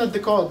 I'm looking at the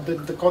code,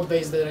 the code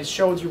base that I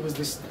showed you with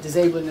this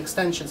disabling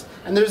extensions,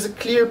 and there's a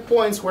clear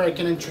points where I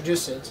can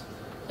introduce it.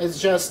 It's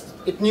just,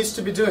 it needs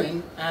to be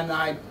doing, and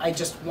I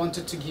just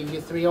wanted to give you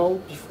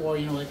 3.0 before,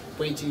 you know, like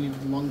waiting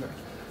even longer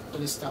for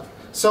this stuff.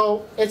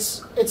 So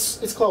it's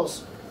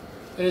close.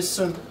 It is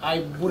soon.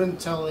 I wouldn't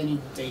tell any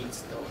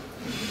dates though.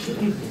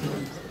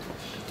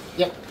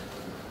 Yeah.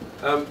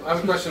 I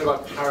have a question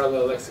about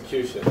parallel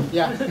execution.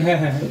 Yeah.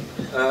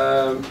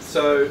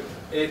 So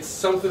it's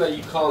something that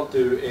you can't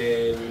do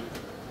in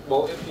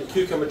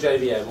Cucumber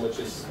JVM, which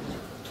is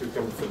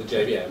Cucumber for the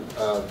JVM,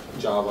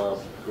 Java,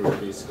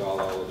 Groovy,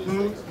 Scala, all these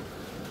things.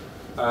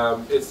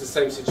 It's the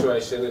same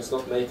situation. It's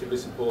not natively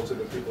supported,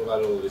 but people have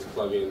added all these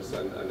plugins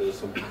and there's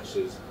some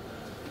patches.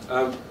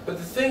 But the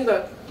thing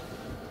that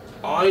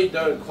I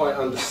don't quite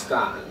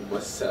understand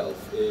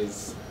myself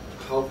is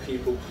how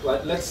people,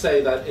 like, let's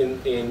say that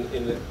in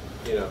the,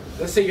 you know,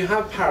 let's say you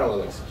have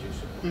parallel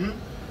execution,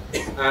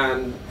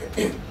 and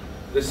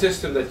the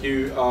system that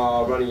you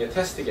are running your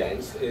test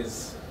against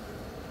is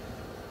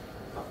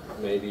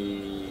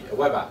maybe a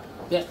web app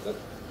that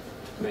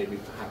maybe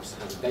perhaps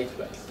has a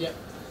database. Yeah.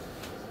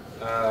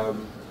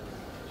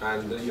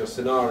 And your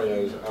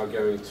scenarios are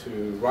going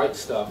to write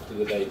stuff to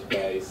the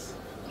database,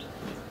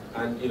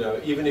 and you know,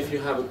 even if you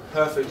have a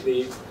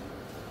perfectly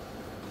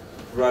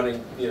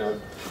running, you know,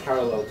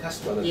 parallel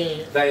test runners,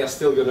 Yeah. they are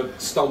still going to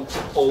stomp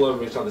all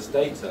over each other's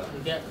data.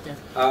 Yeah.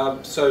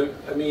 So,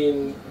 I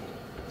mean,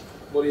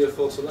 what are your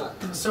thoughts on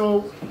that?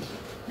 So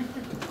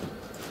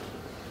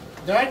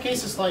there are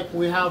cases like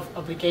we have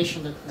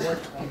application that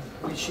worked on,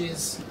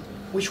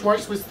 which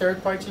works with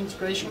third-party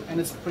integration, and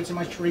it's pretty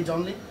much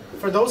read-only.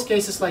 For those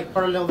cases, like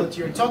parallel that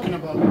you're talking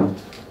about,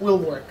 will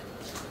work.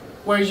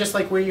 Where you just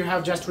like where you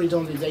have just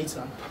read-only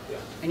data,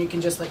 and you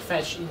can just like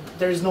fetch.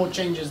 There is no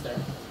changes there.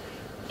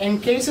 In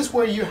cases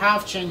where you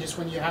have changes,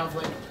 when you have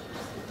like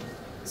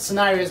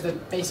scenarios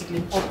that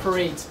basically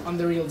operate on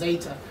the real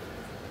data,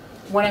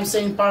 when I'm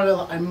saying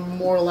parallel, I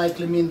more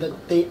likely mean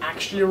that they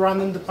actually run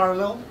in the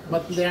parallel,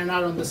 but they're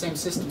not on the same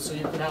system. So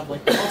you could have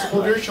like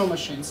multiple virtual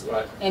machines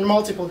and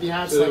multiple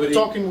Behats like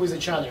talking with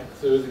each other.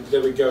 So they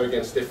would go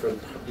against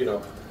different, you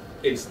know,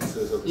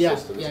 instances of the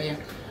systems. Yeah.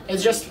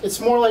 It's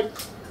more like,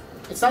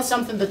 it's not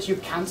something that you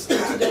can't do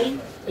today.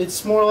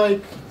 It's more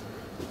like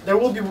there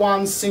will be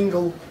one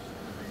single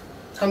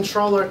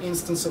controller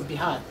instance of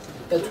Behat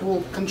that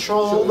will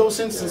control all those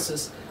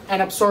instances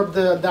and absorb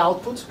the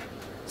output.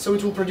 So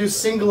it will produce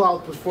single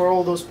output for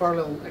all those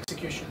parallel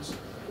executions.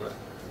 Right.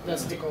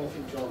 That's the goal. I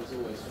think Java is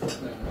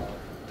always known about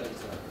data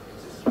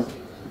consistency,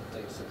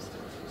 data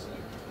sensitivity, so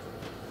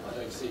I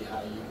don't see how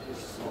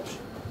it's just an option.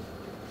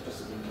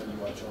 Just as in when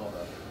you write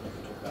Java, you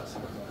can talk about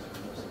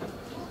synchronizing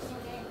also.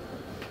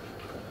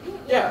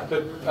 Yeah,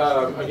 but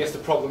I guess the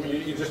problem,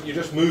 you're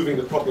just moving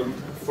the problem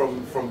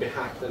from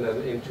Behat and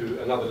then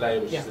into another layer,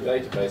 which is the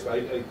database.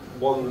 But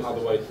one other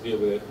way to deal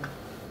with it,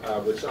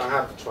 which I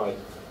have tried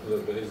a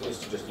little bit, is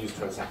to just use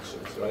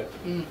transactions, right?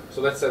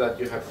 So let's say that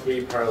you have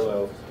 3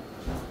 parallel,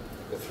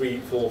 3,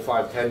 4,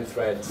 5, 10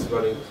 threads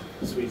running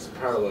suites of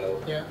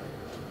parallel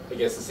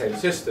against the same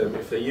system.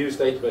 If they use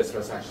database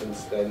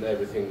transactions, then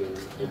everything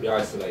will be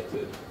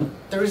isolated.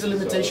 There is a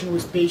limitation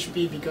with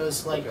PHP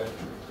because like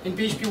in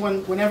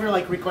PHP, whenever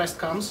like request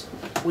comes,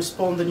 we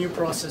spawn the new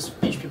process,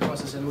 PHP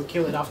process, and we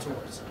kill it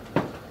afterwards.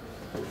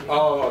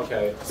 Oh,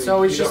 okay.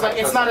 So it's just like,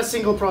 it's not a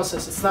single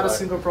process. It's not a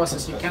single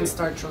process. You can't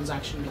start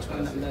transaction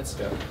between them. That's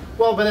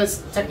well, but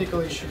that's technical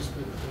issues.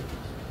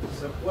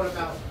 So what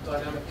about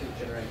dynamically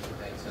generated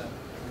data,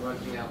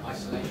 working out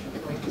isolation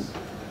points?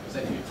 So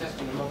if you're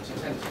testing a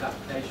multi-tenanted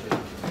application,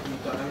 you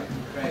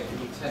dynamically create a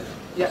new tenant.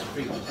 Yeah.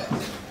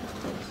 Pre-test.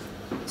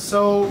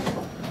 So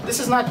this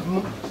is not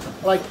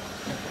like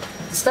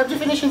the step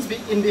definitions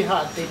in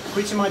Behat. They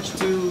pretty much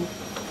do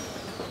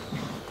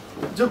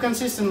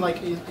consistent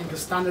like in the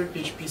standard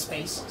PHP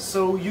space.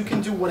 So you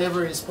can do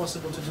whatever is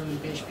possible to do in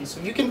PHP. So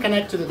you can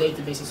connect to the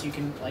databases. You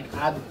can like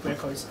add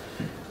records,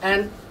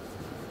 and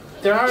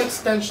there are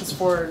extensions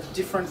for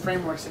different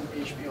frameworks in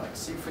PHP, like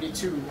Symfony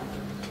 2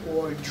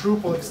 or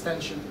Drupal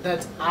extension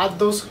that add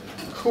those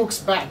hooks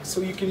back.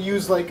 So you can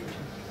use like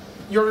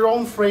your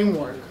own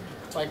framework,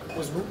 like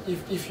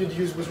if you'd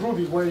use with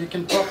Ruby, where you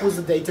can talk with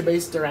the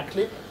database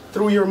directly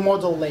through your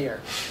model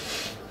layer.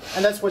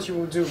 And that's what you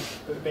will do,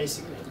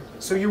 basically.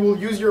 So you will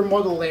use your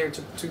model layer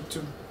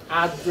to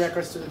add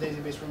records to the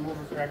database, remove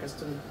records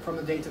from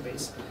the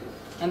database,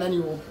 and then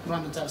you will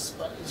run the tests.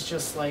 But it's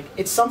just like,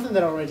 it's something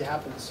that already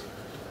happens.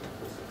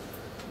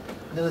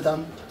 Did it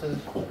done?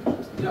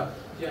 Yeah,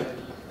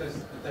 there's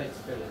the data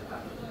filling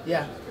pattern.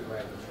 Yeah. Which is a good way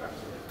of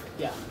abstracting it.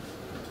 Yeah.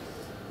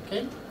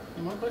 Okay,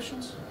 any more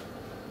questions?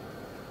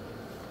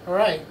 All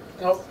right.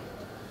 Oh.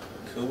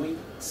 Can we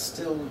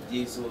still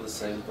use all the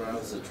same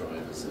browser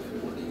drivers if we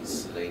want to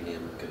use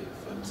Selenium, Go,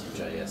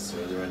 JS,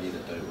 or are there any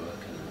that don't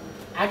work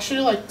anymore?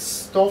 Actually, like,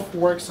 stuff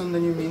works on the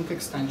new Mint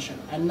extension.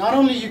 And not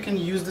only you can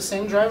use the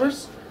same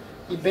drivers,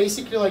 it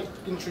basically like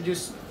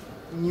introduce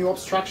new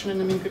abstraction in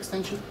the Mint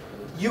extension.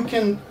 You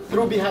can,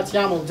 through Behat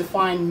YAML,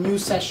 define new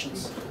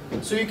sessions.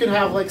 So you can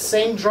have like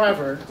same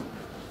driver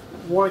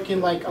working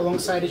like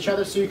alongside each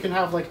other. So you can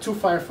have like 2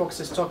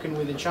 Firefoxes talking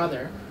with each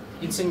other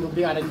in single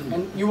Behat,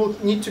 and you will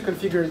need to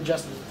configure it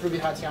just through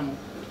Behat YAML.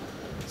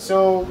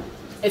 So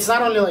it's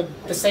not only like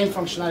the same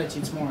functionality,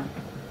 it's more.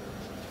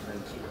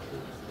 Thank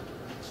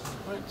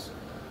you. Right.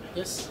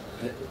 Yes?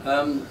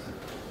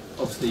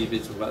 Obviously you've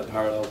been talking about the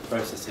parallel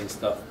processing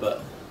stuff,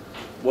 but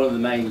one of the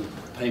main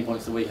pain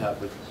points that we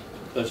have with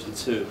version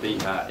 2 of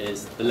Behat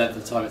is the length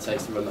of time it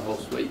takes to run the whole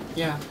suite.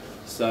 Yeah.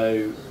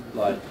 So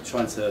like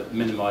trying to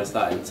minimize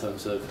that in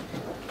terms of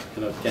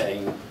kind of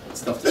getting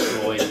stuff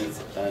deployed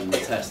and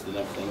tested and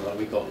everything. Like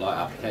we've got like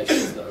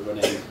applications that are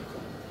running,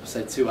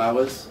 say, 2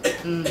 hours.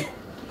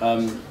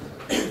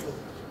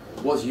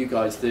 What do you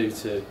guys do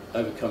to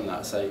overcome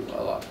that? Say,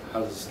 well, like, how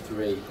does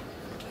 3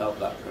 help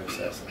that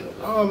process?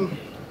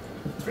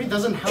 3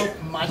 doesn't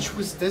help much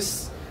with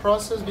this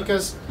process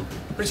because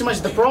pretty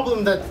much the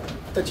problem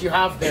that you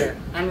have there,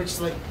 and which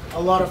like a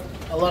lot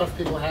of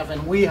people have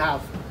and we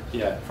have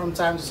from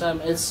time to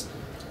time,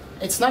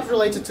 it's not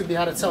related to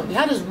Behat itself.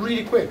 Behat is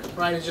really quick,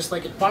 right? It's just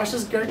like it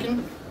parses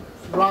Gherkin,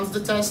 runs the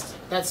test,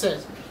 that's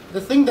it. The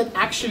thing that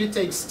actually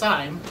takes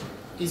time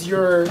is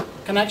your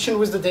connection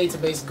with the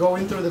database,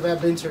 going through the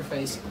web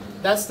interface.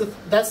 That's the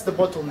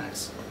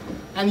bottlenecks.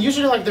 And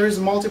usually like there is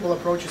multiple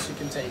approaches you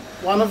can take.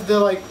 One of the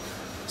like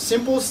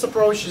simplest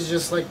approach is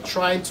just like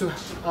trying to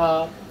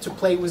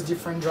play with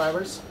different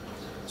drivers.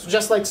 So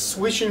just like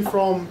switching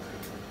from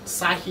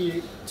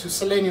Sahi to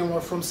Selenium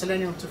or from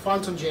Selenium to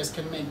Phantom.js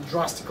can make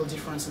drastical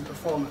difference in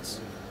performance,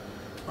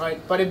 right?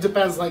 But it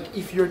depends like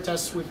if your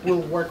test suite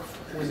will work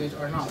with it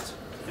or not.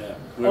 Yeah,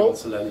 we're on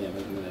Selenium,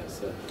 isn't it?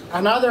 So.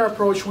 Another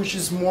approach which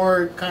is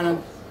more kind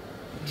of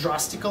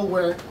drastical,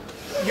 where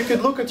you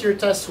could look at your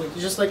test suite.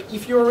 It's just like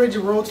if you already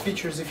wrote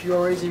features, if you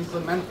already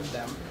implemented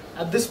them,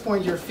 at this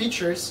point your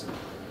features,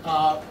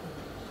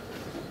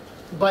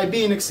 by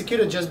being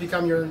executed, just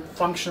become your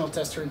functional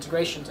test or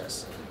integration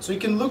test. So you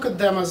can look at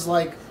them as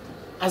like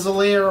as a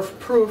layer of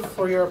proof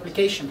for your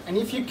application. And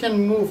if you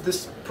can move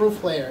this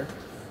proof layer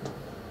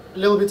a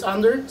little bit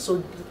under,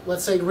 so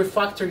let's say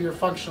refactor your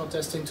functional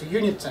test into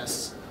unit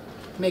tests,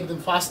 make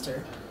them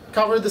faster,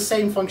 cover the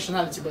same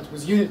functionality but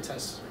with unit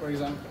tests, for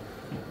example.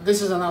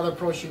 This is another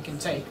approach you can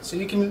take. So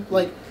you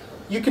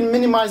can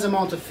minimize the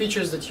amount of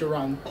features that you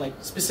run, like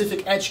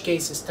specific edge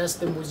cases, test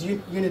them with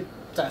unit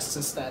tests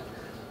instead,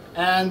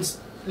 and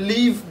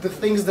leave the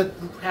things that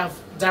have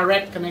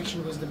direct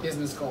connection with the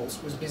business goals,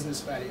 with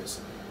business values,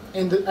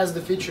 as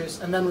the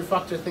features, and then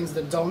refactor things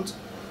that don't,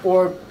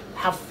 or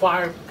have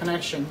far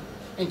connection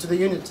into the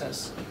unit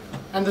tests.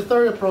 And the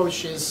third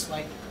approach is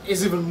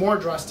even more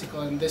drastic,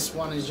 and this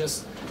one is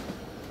just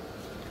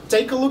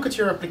take a look at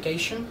your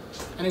application,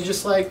 and it's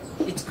just like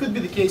it could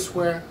be the case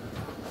where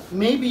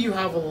maybe you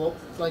have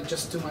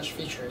just too much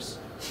features.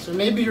 So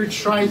maybe you're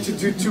trying to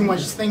do too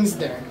much things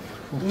there.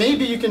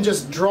 Maybe you can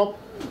just drop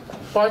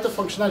part of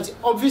functionality.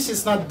 Obviously,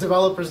 it's not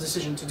developer's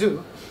decision to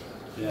do,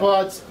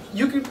 but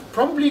you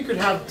could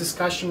have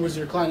discussion with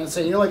your client and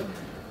say,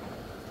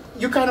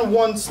 you kind of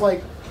want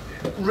like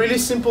really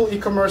simple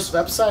e-commerce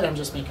website. I'm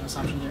just making an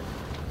assumption here,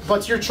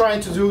 but you're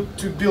trying to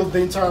build the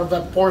entire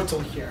web portal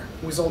here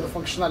with all the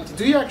functionality.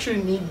 Do you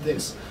actually need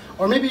this?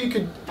 Or maybe you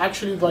could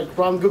actually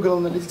run Google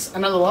Analytics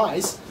and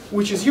analyze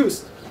which is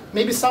used.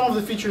 Maybe some of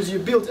the features you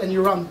built and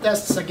you run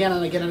tests again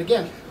and again and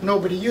again,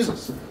 nobody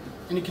uses.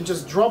 And you can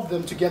just drop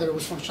them together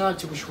with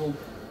functionality, which will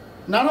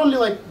not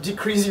only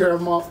decrease your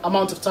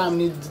amount of time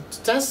needed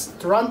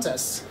to run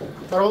tests,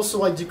 but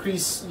also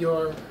decrease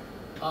your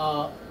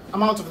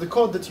amount of the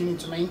code that you need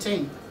to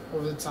maintain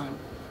over the time.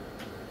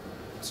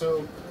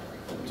 So,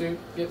 I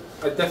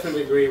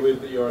definitely agree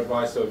with your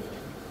advice of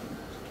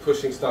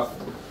pushing stuff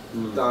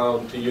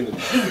down to unit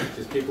tests,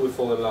 because people who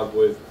fall in love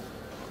with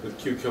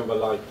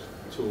Cucumber-like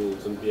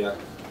tools and Behat,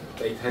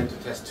 they tend to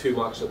test too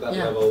much at that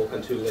level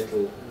and too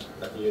little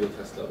at the unit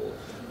test level.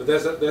 But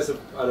there's a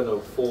I don't know,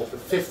 fourth or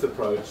fifth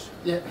approach,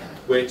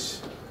 which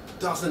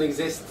doesn't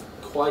exist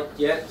quite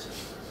yet.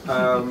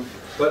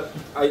 But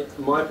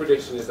my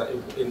prediction is that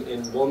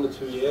in 1 to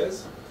 2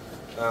 years,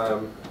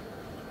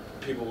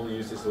 people will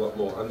use this a lot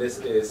more, and this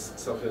is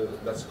something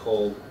that's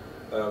called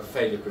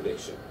failure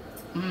prediction.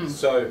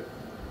 So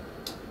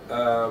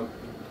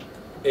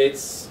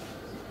it's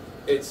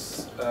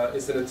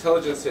an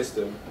intelligent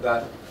system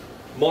that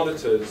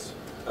monitors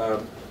the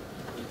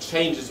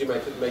changes you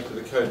make to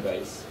the code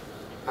base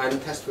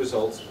and test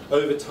results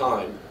over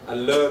time,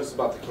 and learns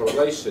about the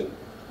correlation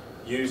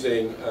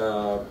using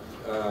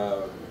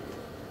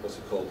what's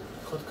it called?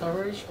 Code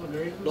coverage?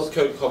 Not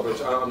code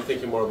coverage. I'm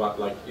thinking more about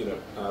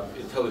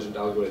intelligent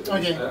algorithms.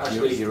 Okay.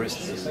 Actually,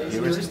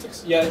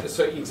 Heuristics. Yeah.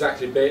 So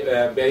exactly,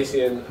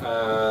 Bayesian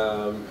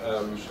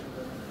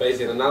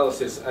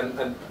analysis,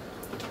 and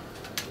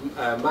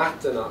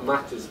Matt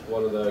is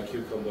one of the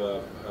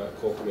Cucumber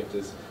core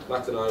committers.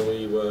 Matt and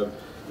we were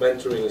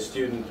mentoring a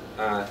student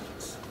at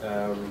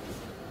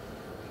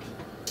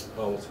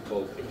what's it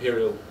called,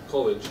 Imperial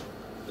College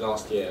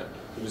last year.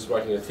 He was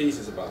writing a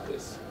thesis about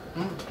this,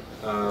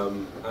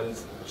 and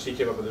she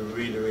came up with a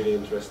really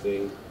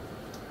interesting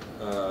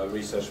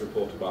research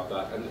report about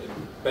that. And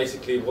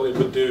basically, what it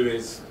would do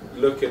is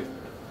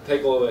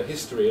take all the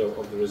history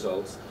of the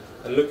results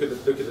and look at the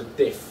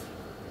diff.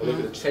 Look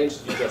at the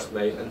changes you just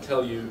made and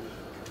tell you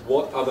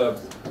what are the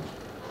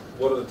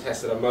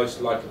tests that are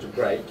most likely to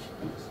break,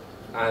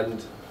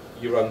 and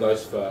you run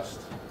those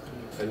first.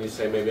 And you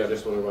say, maybe I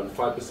just want to run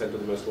 5% of the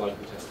most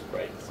likely tests to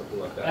break, something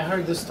like that. I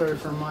heard this story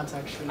from Matt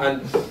actually.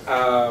 And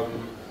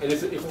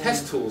if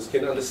test tools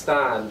can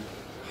understand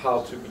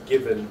how to be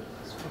given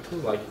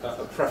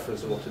a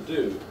preference of what to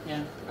do,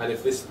 and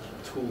if this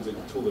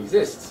tool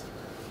exists,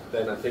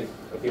 then I think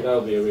that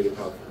will be a really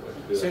powerful way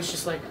to do So that. it's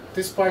just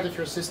this part of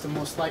your system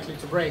most likely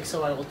to break,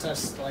 so I will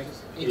test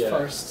it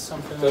first,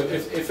 something so like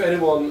that. If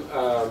anyone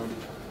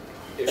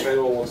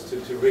wants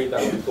to read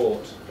that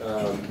report,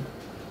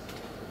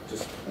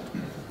 just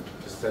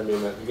send me a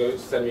message.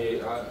 Send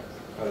me. I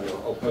don't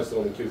know. I'll post it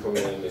on the Cucumber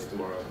mailing list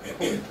tomorrow.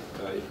 You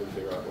can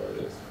figure out where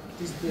it is.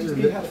 Does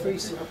Behat 3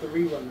 still have the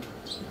rerun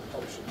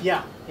option?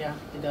 Yeah,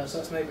 it does. So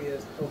that's maybe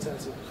an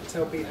alternative. You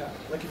tell Behat,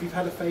 if you've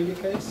had a failure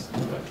case,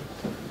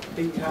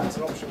 Behat's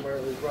an option where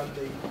it will run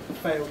the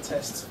failed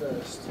tests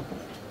first.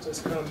 So it's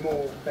a kind of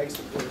more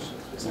basic version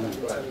of this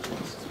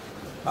intelligence.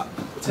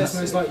 The test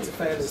most likely to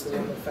fail is the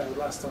one that failed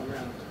last time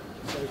round.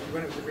 So if you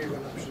run it with the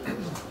rerun option,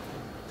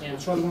 we'll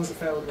try the ones that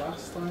failed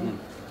last time.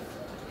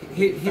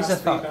 here's a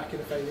fast thought. feedback in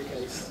a failure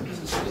case.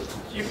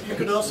 You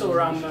could also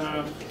run,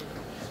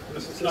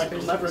 like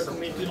on every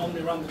committee,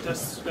 only run the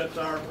tests that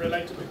are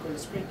related to Query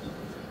Sprint.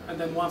 And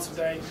then once a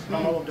day,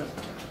 run all of them.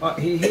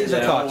 Here's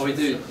a thought. What we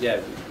do,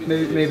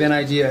 Maybe an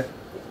idea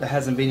that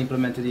hasn't been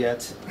implemented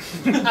yet.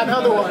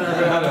 Another one.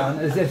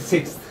 It's the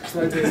sixth.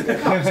 It's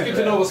good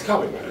to know what's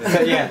coming.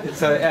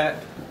 So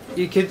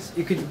you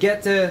could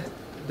get the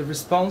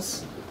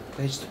response,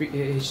 the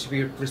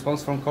HTTP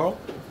response from curl,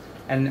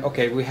 and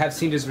okay, we have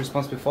seen this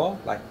response before,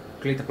 like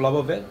create a blob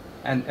of it,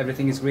 and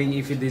everything is green.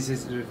 If this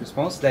is the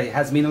response, there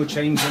has been no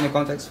change in the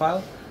context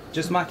file,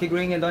 just mark it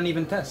green and don't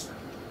even test.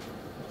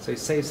 So it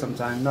saves some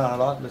time, not a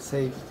lot, but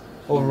save.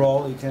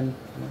 Overall, you can.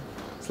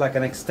 It's like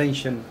an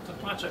extension.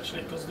 Not much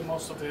actually, because the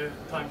most of the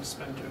time is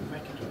spent doing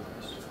making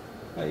requests.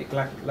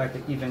 Like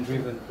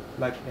event-driven,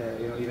 like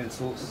event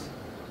source.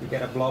 You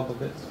get a blob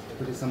of it,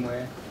 put it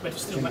somewhere. But you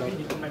still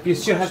need to make. You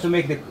still have to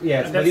make the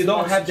but you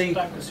don't have the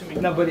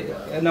no, but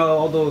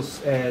all those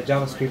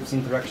JavaScript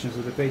interactions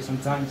with the page.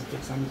 Sometimes it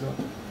takes time as well.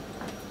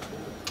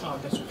 Oh,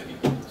 that's okay.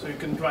 So you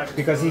can drive it.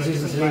 Because he's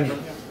using Sling. Yeah.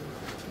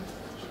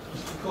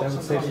 That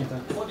would save some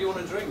time. What do you want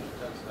to drink?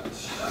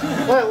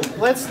 Well,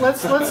 let's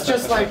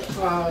just like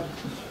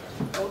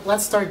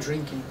let's start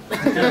drinking.